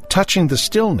 That's Touching the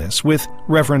Stillness with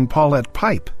Reverend Paulette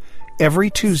Pipe, every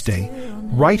Tuesday,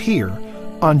 right here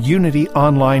on Unity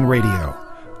Online Radio,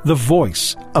 the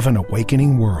voice of an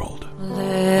awakening world.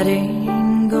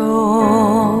 Letting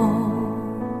go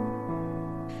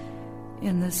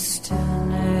in the stillness.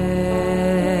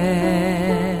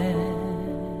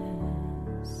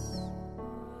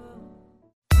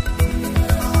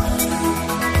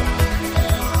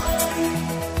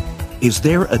 Is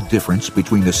there a difference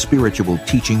between the spiritual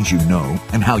teachings you know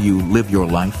and how you live your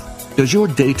life? Does your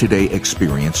day-to-day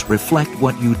experience reflect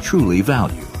what you truly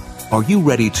value? Are you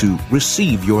ready to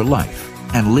receive your life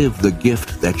and live the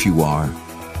gift that you are?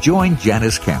 Join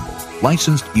Janice Campbell,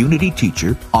 licensed Unity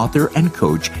teacher, author, and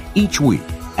coach, each week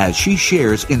as she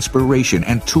shares inspiration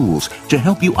and tools to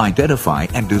help you identify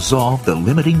and dissolve the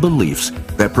limiting beliefs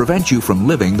that prevent you from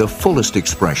living the fullest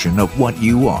expression of what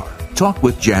you are. Talk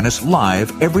with Janice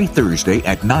live every Thursday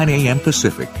at 9 a.m.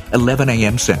 Pacific, 11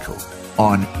 a.m. Central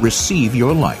on Receive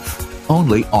Your Life,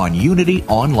 only on Unity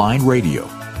Online Radio,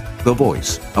 the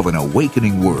voice of an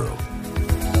awakening world.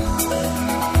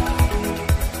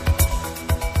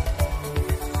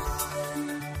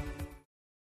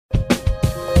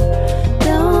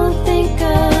 Don't think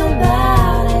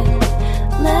about it.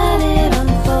 Let it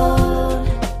unfold.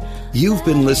 You've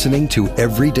been listening to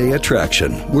Everyday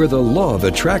Attraction, where the law of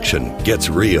attraction gets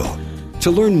real. To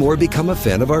learn more, become a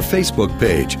fan of our Facebook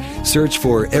page. Search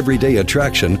for Everyday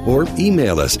Attraction or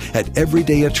email us at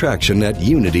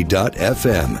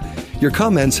everydayattraction@unity.fm. Your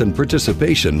comments and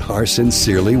participation are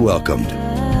sincerely welcomed.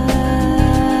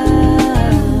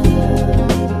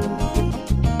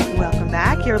 Welcome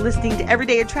back. You're listening to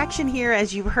Everyday Attraction here,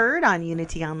 as you've heard, on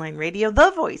Unity Online Radio,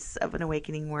 the voice of an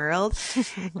awakening world.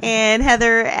 And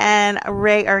Heather and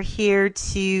Ray are here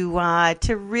to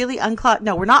really unclog.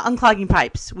 No, we're not unclogging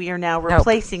pipes. We are now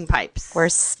replacing pipes. We're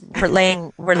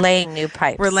laying new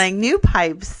pipes. We're laying new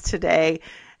pipes today.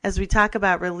 as we talk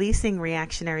about releasing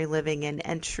reactionary living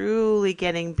and truly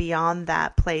getting beyond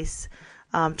that place,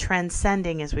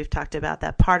 transcending, as we've talked about,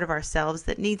 that part of ourselves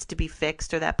that needs to be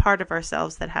fixed, or that part of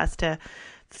ourselves that has to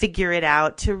figure it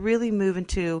out, to really move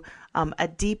into a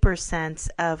deeper sense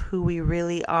of who we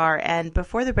really are. And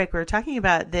before the break, we were talking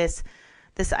about this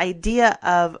idea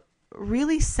of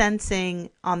really sensing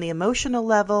on the emotional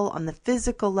level, on the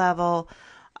physical level,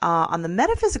 on the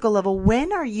metaphysical level,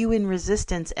 when are you in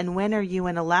resistance and when are you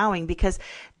in allowing? Because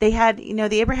they had,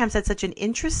 the Abrahams had such an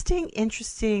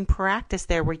interesting practice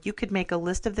there where you could make a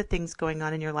list of the things going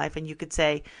on in your life and you could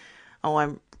say,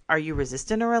 are you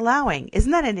resistant or allowing?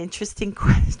 Isn't that an interesting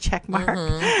check mark?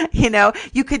 Mm-hmm.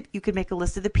 You could make a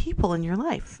list of the people in your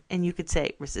life and you could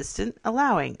say resistant,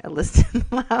 allowing,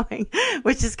 allowing,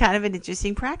 which is kind of an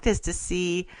interesting practice to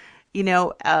see,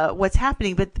 what's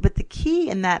happening. But the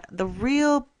key in that, the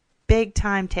real big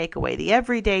time takeaway, the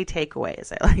everyday takeaway,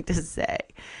 as I like to say,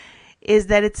 is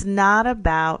that it's not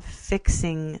about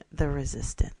fixing the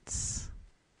resistance.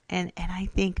 And I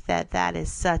think that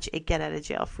is such a get out of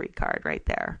jail free card right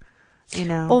there.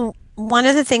 Well, one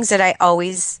of the things that I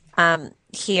always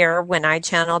hear when I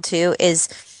channel too is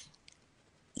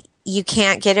you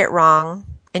can't get it wrong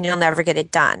and you'll never get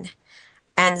it done.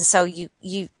 And so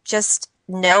you just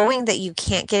knowing that you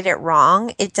can't get it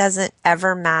wrong, it doesn't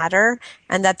ever matter,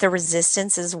 and that the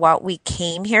resistance is what we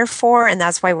came here for, and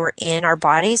that's why we're in our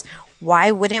bodies.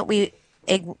 Why wouldn't we,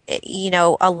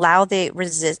 allow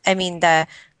the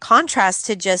contrast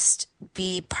to just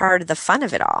be part of the fun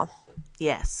of it all?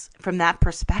 Yes. From that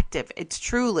perspective, it's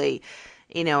truly,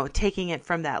 taking it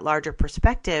from that larger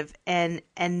perspective and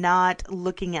not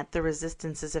looking at the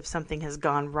resistance as if something has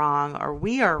gone wrong or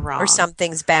we are wrong. Or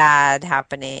something's bad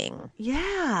happening.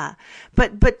 Yeah.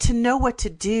 But to know what to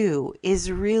do is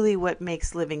really what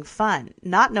makes living fun.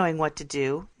 Not knowing what to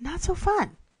do, not so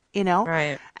fun,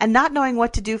 Right. And not knowing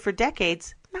what to do for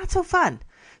decades, not so fun.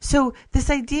 So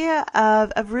this idea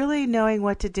of really knowing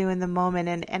what to do in the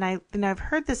moment, and I've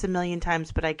heard this a million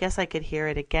times, but I guess I could hear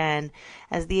it again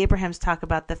as the Abrahams talk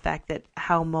about the fact that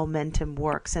how momentum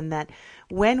works, and that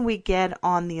when we get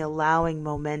on the allowing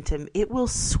momentum, it will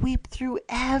sweep through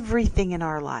everything in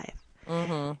our life.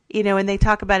 Mm-hmm. And they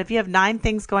talk about if you have 9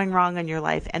 things going wrong in your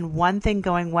life and 1 thing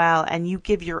going well, and you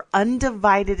give your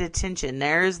undivided attention,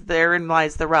 therein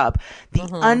lies the rub, the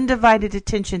undivided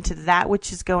attention to that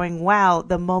which is going well,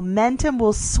 the momentum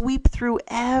will sweep through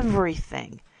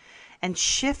everything and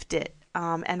shift it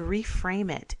and reframe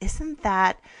it. Isn't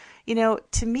that,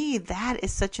 to me, that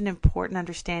is such an important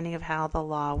understanding of how the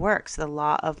law works, the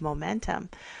law of momentum.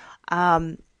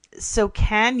 So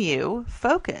can you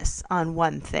focus on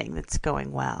one thing that's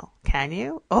going well? Can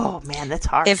you? Oh, man, that's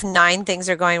hard. If 9 things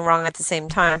are going wrong at the same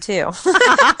time, too.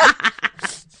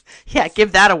 Yeah,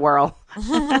 give that a whirl.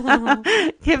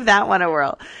 Give that one a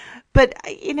whirl. But,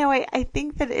 I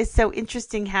think that it's so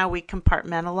interesting how we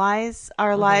compartmentalize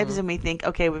our lives and we think,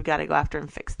 okay, we've got to go after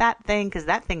and fix that thing because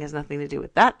that thing has nothing to do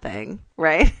with that thing,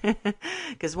 right?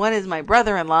 Because one is my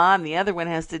brother-in-law and the other one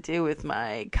has to do with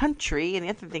my country and the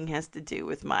other thing has to do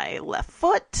with my left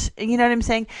foot. You know what I'm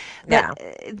saying? Yeah.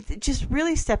 But just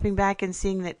really stepping back and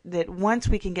seeing that once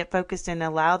we can get focused and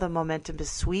allow the momentum to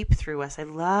sweep through us, I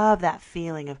love that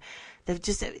feeling of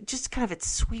just kind of it's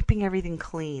sweeping everything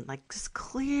clean, like just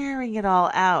clearing it all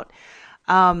out,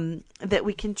 that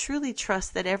we can truly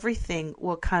trust that everything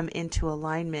will come into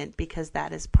alignment because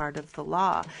that is part of the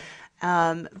law.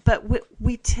 But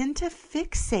we tend to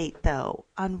fixate, though,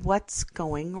 on what's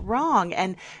going wrong.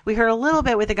 And we heard a little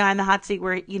bit with the guy in the hot seat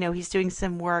where, he's doing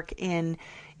some work in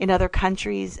other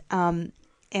countries.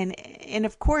 And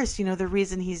of course, the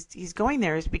reason he's going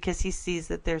there is because he sees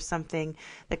that there's something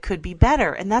that could be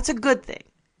better. And that's a good thing.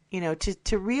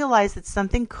 To realize that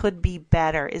something could be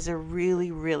better is a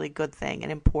really, really good thing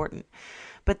and important.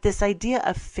 But this idea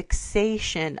of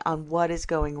fixation on what is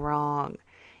going wrong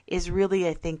is really,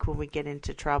 I think, when we get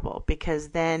into trouble, because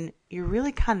then you're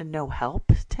really kind of no help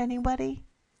to anybody.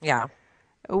 Yeah.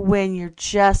 When you're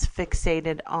just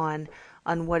fixated on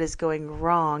what is going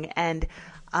wrong. And,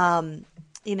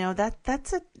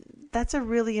 that's a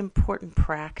really important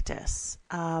practice,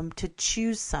 to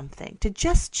choose something, to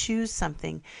just choose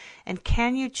something. And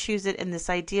can you choose it in this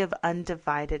idea of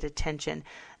undivided attention?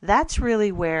 That's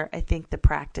really where I think the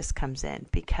practice comes in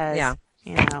because,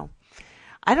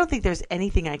 I don't think there's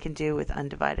anything I can do with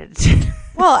undivided attention.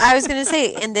 Well, I was going to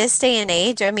say, in this day and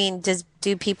age,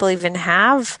 do people even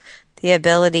have the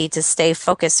ability to stay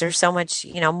focused? There's so much,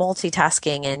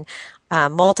 multitasking and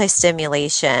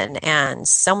multi-stimulation and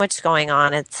so much going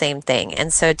on at the same thing.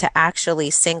 And so to actually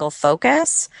single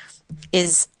focus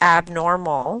is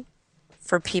abnormal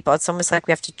for people. It's almost like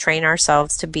we have to train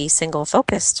ourselves to be single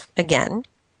focused again.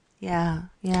 Yeah.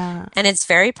 Yeah. And it's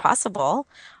very possible.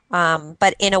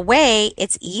 But in a way,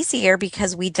 it's easier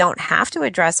because we don't have to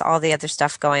address all the other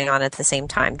stuff going on at the same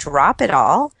time. Drop it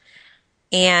all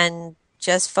and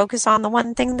just focus on the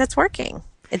one thing that's working.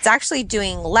 It's actually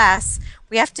doing less.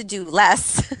 We have to do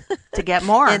less to get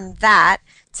more in that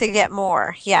to get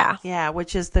more. Yeah. Yeah.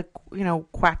 Which is the,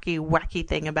 quacky, wacky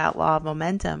thing about law of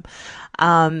momentum.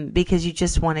 Because you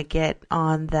just want to get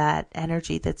on that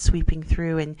energy that's sweeping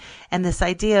through and this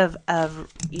idea of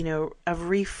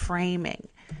reframing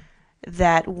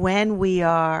that when we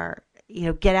are,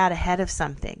 get out ahead of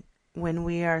something, when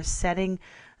we are setting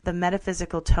the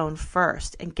metaphysical tone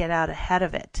first and get out ahead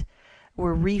of it,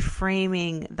 we're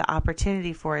reframing the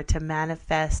opportunity for it to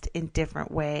manifest in different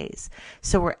ways.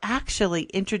 So we're actually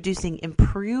introducing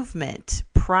improvement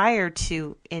prior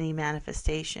to any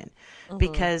manifestation,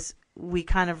 because we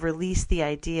kind of release the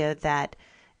idea that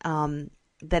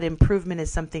that improvement is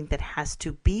something that has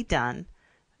to be done.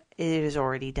 It is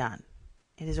already done.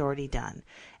 It is already done.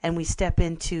 And we step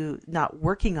into not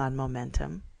working on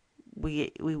momentum.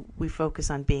 We focus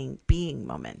on being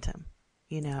momentum,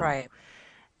 Right.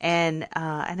 And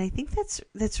I think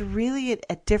that's really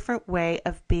a different way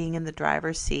of being in the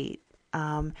driver's seat,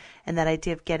 and that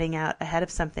idea of getting out ahead of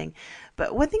something.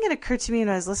 But one thing that occurred to me when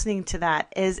I was listening to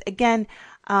that is, again,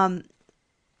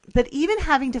 but even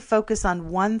having to focus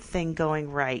on one thing going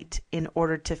right in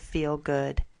order to feel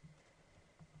good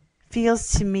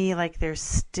feels to me like there's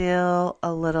still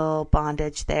a little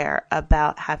bondage there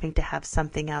about having to have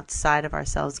something outside of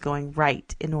ourselves going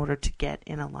right in order to get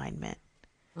in alignment.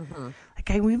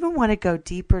 Like I even want to go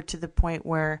deeper to the point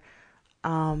where,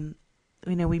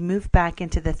 we move back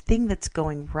into the thing that's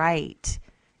going right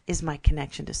is my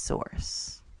connection to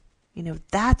source.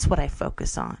 That's what I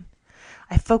focus on.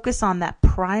 I focus on that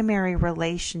primary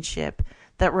relationship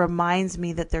that reminds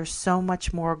me that there's so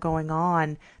much more going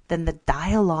on than the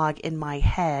dialogue in my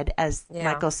head, as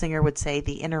Michael Singer would say,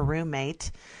 the inner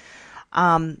roommate.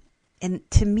 And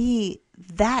to me,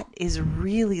 that is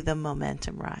really the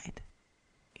momentum ride.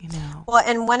 Well,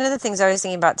 and one of the things I was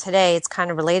thinking about today, it's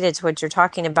kind of related to what you're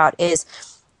talking about, is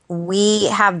we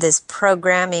have this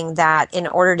programming that in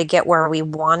order to get where we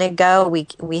want to go,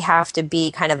 we have to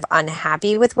be kind of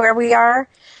unhappy with where we are.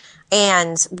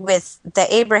 And with the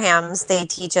Abrahams, they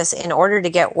teach us in order to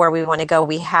get where we want to go,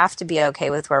 we have to be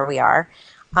okay with where we are,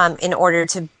 in order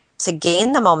to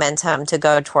gain the momentum to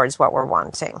go towards what we're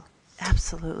wanting.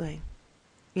 Absolutely.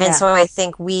 Yeah. And so I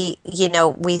think we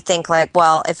think like,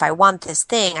 well, if I want this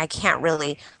thing, I can't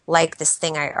really like this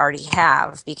thing I already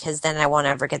have, because then I won't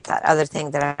ever get that other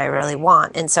thing that I really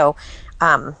want. And so,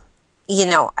 I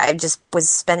just was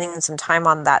spending some time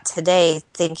on that today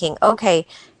thinking, okay,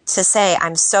 to say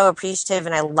I'm so appreciative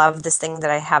and I love this thing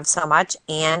that I have so much,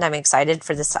 and I'm excited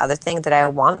for this other thing that I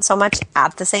want so much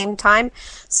at the same time.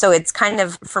 So it's kind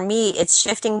of, for me, it's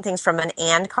shifting things from an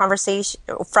and conversation,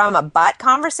 from a but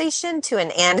conversation to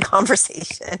an and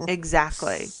conversation.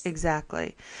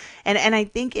 Exactly. And I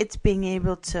think it's being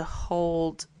able to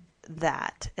hold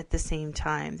that at the same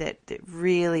time that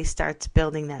really starts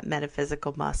building that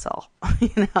metaphysical muscle,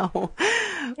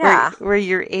 Yeah. where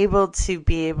you're able to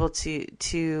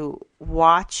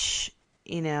watch,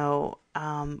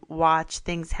 watch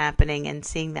things happening and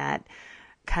seeing that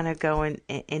kind of go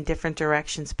in different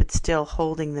directions, but still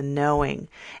holding the knowing.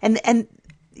 And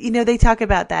they talk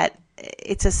about that.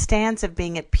 It's a stance of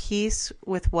being at peace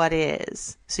with what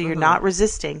is. So you're not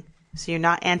resisting. So you're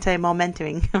not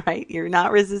anti-momentuming, right? You're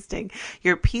not resisting.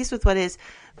 You're at peace with what is.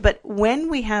 But when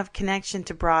we have connection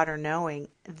to broader knowing,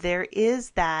 there is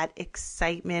that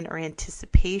excitement or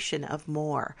anticipation of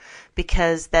more,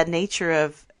 because the nature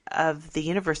of the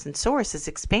universe and source is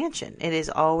expansion. It is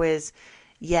always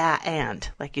and,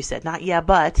 like you said, not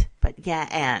but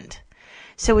and.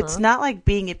 So it's not like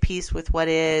being at peace with what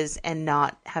is and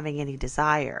not having any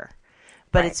desire,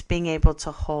 but it's being able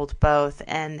to hold both.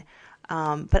 And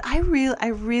but I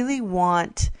really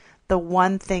want the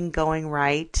one thing going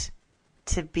right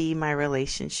to be my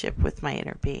relationship with my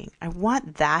inner being. I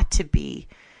want that to be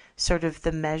sort of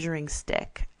the measuring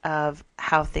stick of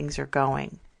how things are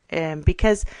going.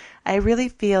 Because I really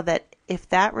feel that if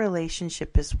that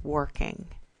relationship is working,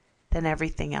 then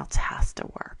everything else has to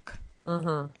work.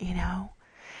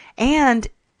 And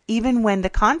even when the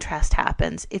contrast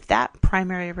happens, if that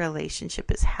primary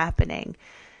relationship is happening,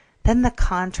 then the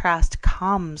contrast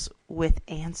comes with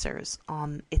answers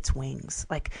on its wings.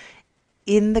 Like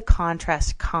in the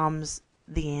contrast comes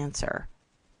the answer,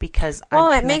 because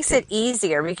it makes it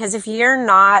easier, because if you're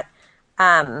not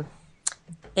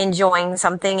enjoying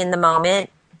something in the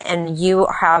moment, and you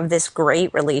have this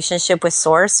great relationship with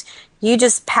Source, you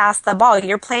just pass the ball.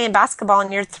 You're playing basketball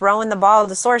and you're throwing the ball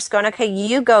to Source going, okay,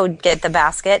 you go get the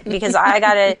basket because I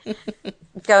got to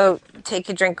go take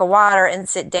a drink of water and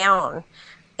sit down.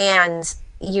 And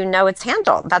you know it's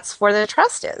handled. That's where the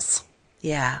trust is.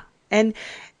 Yeah. And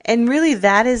really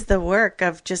that is the work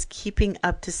of just keeping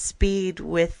up to speed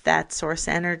with that Source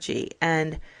energy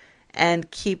and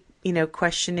keep,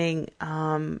 questioning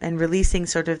and releasing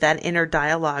sort of that inner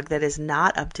dialogue that is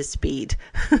not up to speed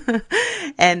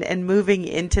and moving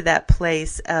into that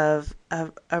place of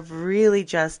really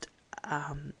just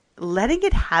letting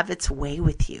it have its way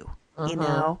with you,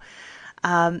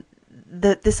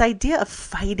 this idea of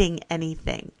fighting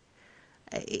anything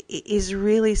is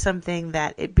really something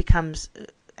that it becomes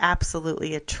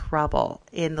absolutely a trouble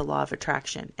in the law of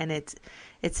attraction. And it's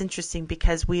interesting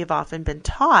because we have often been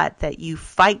taught that you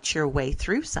fight your way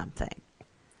through something.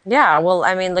 Yeah, well,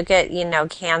 I mean, look at,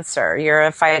 cancer. You're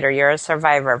a fighter, you're a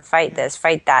survivor, fight this,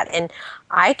 fight that. And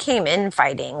I came in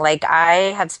fighting. Like, I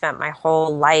had spent my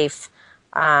whole life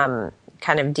kind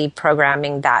of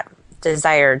deprogramming that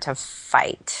desire to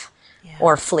fight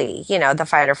or flee, the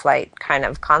fight or flight kind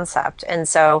of concept. And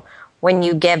so when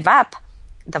you give up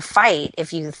the fight,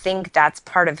 if you think that's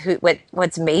part of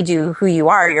what's made you who you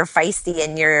are, you're feisty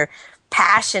and you're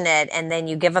passionate, and then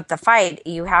you give up the fight,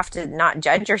 you have to not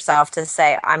judge yourself to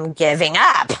say, I'm giving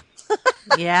up.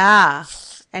 Yeah.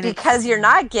 And because you're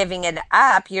not giving it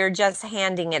up, you're just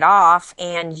handing it off,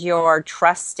 and you're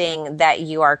trusting that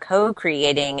you are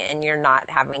co-creating and you're not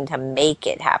having to make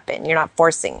it happen. You're not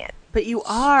forcing it. But you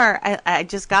are, I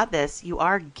just got this, you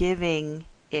are giving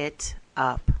it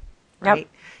up, right? Yep.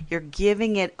 You're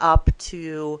giving it up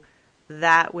to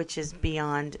that which is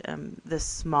beyond the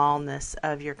smallness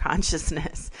of your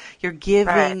consciousness. You're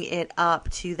giving it up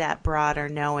to that broader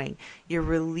knowing. You're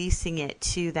releasing it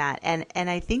to that. And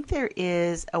I think there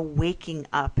is a waking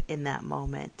up in that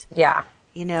moment. Yeah.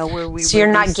 Where we So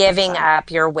you're not giving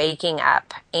up, you're waking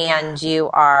up, and you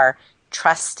are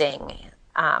trusting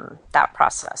that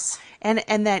process.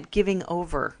 And that giving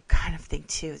over kind of thing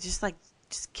too. Just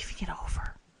giving it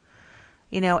over.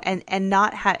 And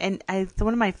not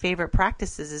one of my favorite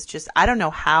practices is just, I don't know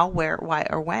how, where, why,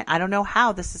 or when. I don't know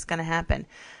how this is going to happen,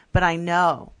 but I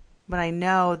know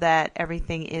that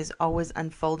everything is always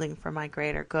unfolding for my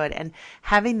greater good. And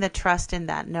having the trust in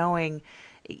that knowing,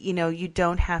 you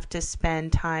don't have to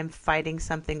spend time fighting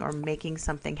something or making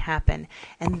something happen.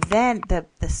 And then the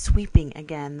sweeping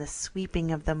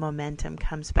of the momentum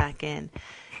comes back in,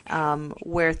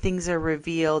 where things are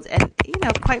revealed. And,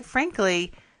 quite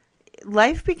frankly,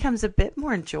 life becomes a bit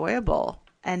more enjoyable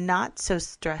and not so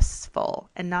stressful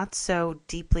and not so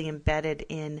deeply embedded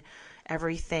in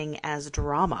everything as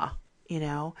drama,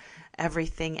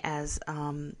 everything as,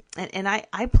 and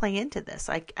I play into this.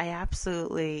 I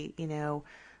absolutely,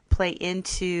 play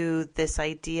into this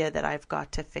idea that I've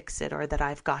got to fix it, or that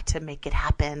I've got to make it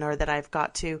happen, or that I've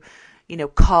got to,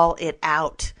 call it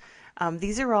out.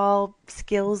 These are all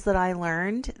skills that I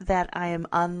learned that I am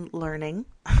unlearning.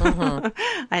 Mm-hmm.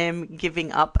 I am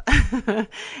giving up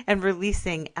and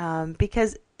releasing,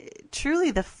 because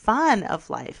truly the fun of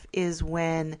life is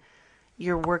when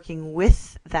you're working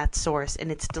with that source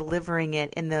and it's delivering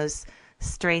it in those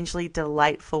strangely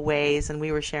delightful ways. And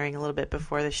we were sharing a little bit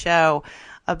before the show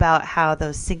about how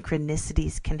those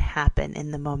synchronicities can happen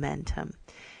in the momentum.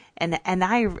 And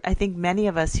I think many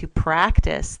of us who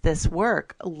practice this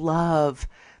work love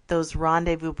those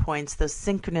rendezvous points, those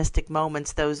synchronistic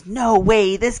moments, those no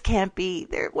way, this can't be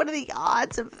there. What are the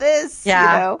odds of this?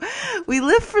 Yeah. We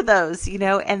live for those,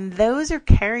 and those are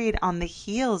carried on the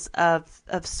heels of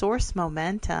source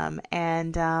momentum.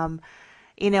 And,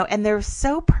 and they're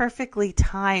so perfectly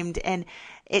timed, and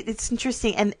it's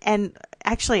interesting. And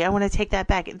actually I want to take that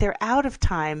back. They're out of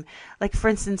time. Like, for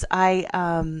instance,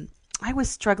 I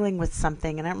was struggling with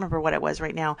something, and I don't remember what it was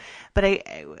right now, but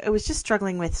I was just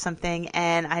struggling with something,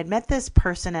 and I had met this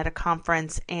person at a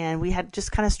conference, and we had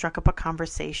just kind of struck up a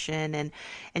conversation,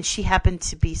 and she happened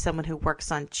to be someone who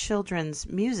works on children's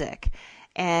music,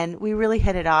 and we really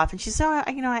hit it off. And she said,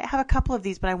 I have a couple of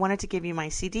these, but I wanted to give you my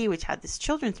CD, which had this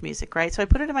children's music, right? So I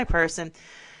put it in my purse, and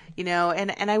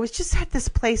I was just at this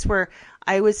place where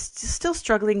I was still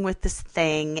struggling with this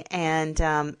thing, and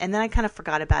then I kind of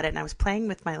forgot about it, and I was playing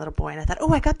with my little boy, and I thought,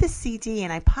 I got this CD,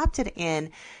 and I popped it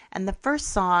in, and the first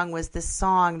song was this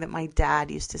song that my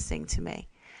dad used to sing to me,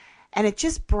 and it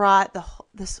just brought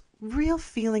this real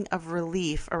feeling of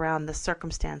relief around the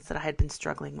circumstance that I had been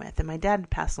struggling with. And my dad had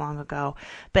passed long ago,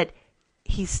 but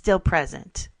he's still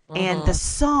present, and the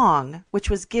song, which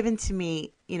was given to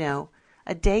me,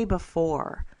 a day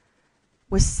before,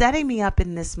 was setting me up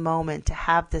in this moment to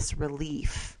have this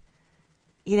relief.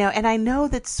 And I know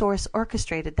that Source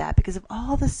orchestrated that because of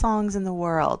all the songs in the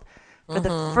world. For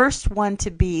the first one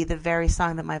to be the very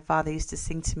song that my father used to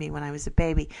sing to me when I was a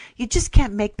baby. You just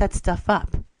can't make that stuff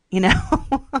up,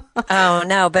 Oh,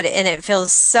 no, and it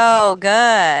feels so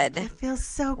good. It feels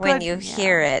so good. When you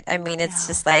hear it. I mean, it's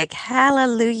just like,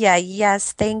 hallelujah,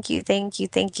 yes, thank you, thank you,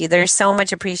 thank you. There's so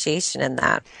much appreciation in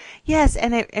that. Yes,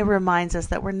 and it reminds us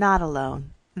that we're not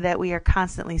alone, that we are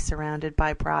constantly surrounded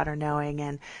by broader knowing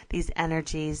and these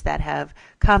energies that have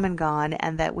come and gone,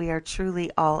 and that we are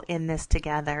truly all in this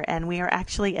together. And we are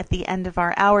actually at the end of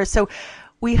our hour. So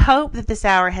we hope that this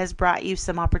hour has brought you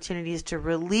some opportunities to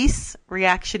release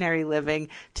reactionary living,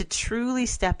 to truly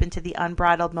step into the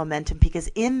unbridled momentum, because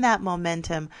in that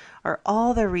momentum are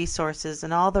all the resources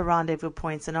and all the rendezvous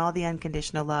points and all the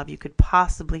unconditional love you could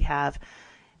possibly have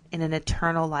in an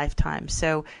eternal lifetime.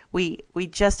 So we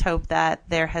just hope that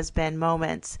there has been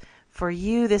moments for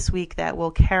you this week that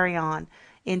will carry on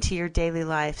into your daily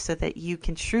life so that you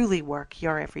can truly work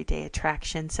your everyday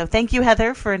attraction. So thank you,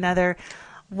 Heather, for another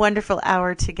wonderful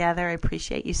hour together. I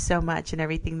appreciate you so much and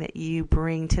everything that you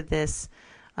bring to this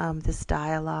this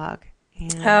dialogue.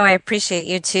 And I appreciate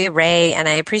you too, Rae, and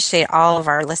I appreciate all of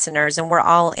our listeners, and we're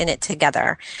all in it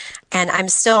together. And I'm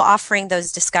still offering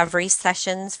those discovery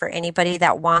sessions for anybody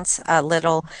that wants a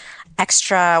little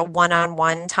extra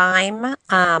one-on-one time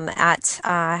at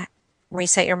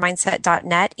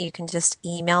resetyourmindset.net. You can just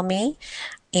email me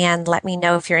and let me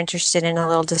know if you're interested in a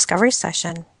little discovery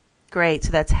session. Great.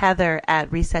 So that's Heather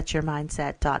at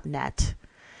resetyourmindset.net.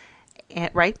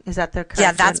 Right? Is that the correct?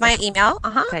 Yeah, that's my email.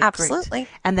 Okay, absolutely. Great.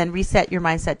 And then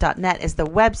resetyourmindset.net is the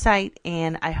website,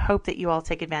 and I hope that you all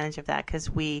take advantage of that, because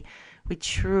we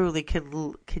truly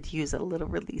could use a little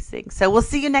releasing. So we'll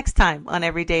see you next time on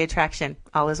Everyday Attraction.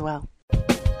 All is well.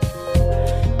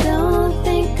 Don't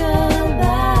think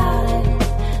about it.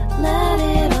 Let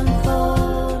it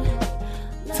unfold.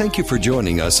 Thank you for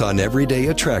joining us on Everyday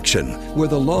Attraction, where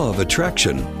the law of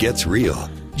attraction gets real.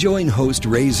 Join host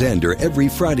Rae Zander every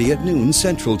Friday at noon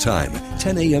Central Time,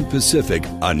 10 a.m. Pacific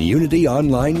on Unity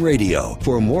Online Radio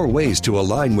for more ways to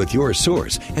align with your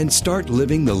source and start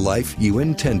living the life you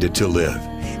intended to live.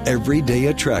 Everyday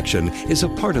Attraction is a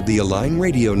part of the Align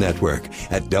Radio Network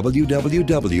at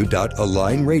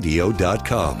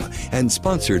www.alignradio.com and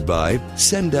sponsored by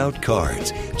Send Out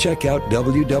Cards. Check out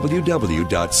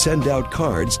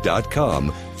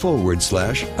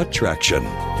www.sendoutcards.com/attraction.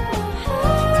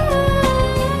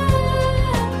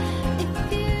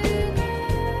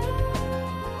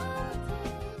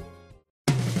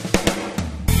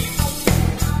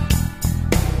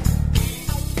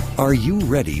 Are you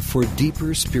ready for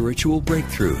deeper spiritual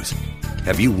breakthroughs?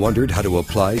 Have you wondered how to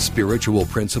apply spiritual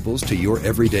principles to your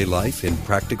everyday life in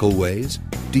practical ways?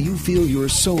 Do you feel your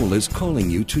soul is calling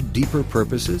you to deeper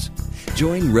purposes?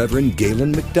 Join Reverend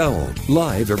Galen McDowell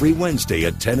live every Wednesday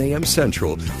at 10 a.m.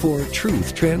 Central for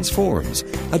Truth Transforms,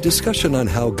 a discussion on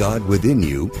how God within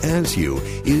you, as you,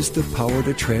 is the power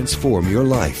to transform your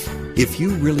life. If you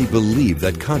really believe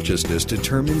that consciousness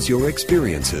determines your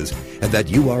experiences and that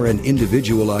you are an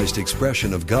individualized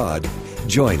expression of God,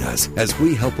 join us as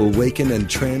we help awaken and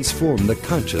transform the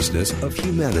consciousness of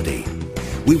humanity.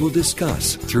 We will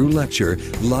discuss, through lecture,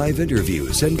 live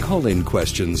interviews, and call-in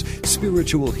questions,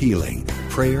 spiritual healing,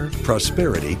 prayer,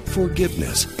 prosperity,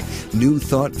 forgiveness, new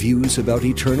thought views about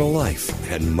eternal life,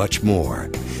 and much more.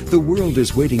 The world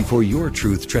is waiting for your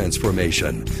truth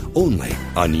transformation, only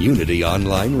on Unity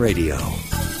Online Radio.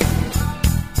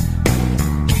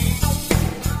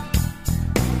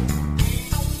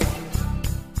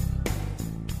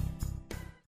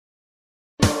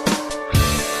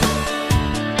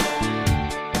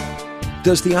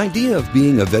 Does the idea of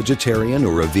being a vegetarian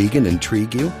or a vegan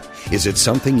intrigue you? Is it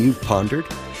something you've pondered?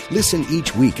 Listen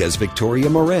each week as Victoria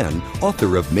Moran,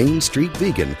 author of Main Street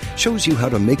Vegan, shows you how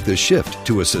to make the shift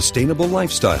to a sustainable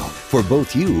lifestyle for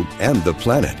both you and the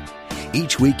planet.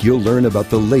 Each week you'll learn about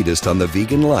the latest on the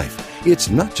vegan life. It's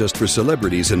not just for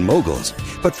celebrities and moguls,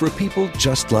 but for people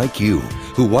just like you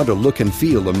who want to look and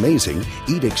feel amazing,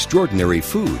 eat extraordinary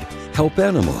food, help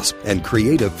animals, and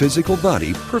create a physical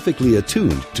body perfectly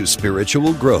attuned to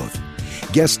spiritual growth.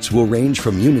 Guests will range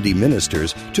from Unity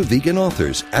ministers to vegan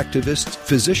authors, activists,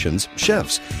 physicians,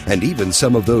 chefs, and even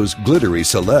some of those glittery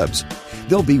celebs.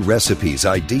 There'll be recipes,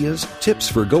 ideas, tips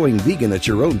for going vegan at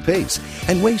your own pace,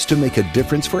 and ways to make a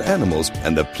difference for animals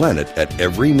and the planet at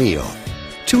every meal.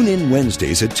 Tune in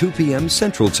Wednesdays at 2 p.m.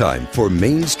 Central Time for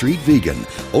Main Street Vegan,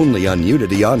 only on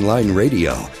Unity Online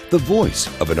Radio, the voice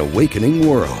of an awakening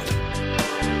world.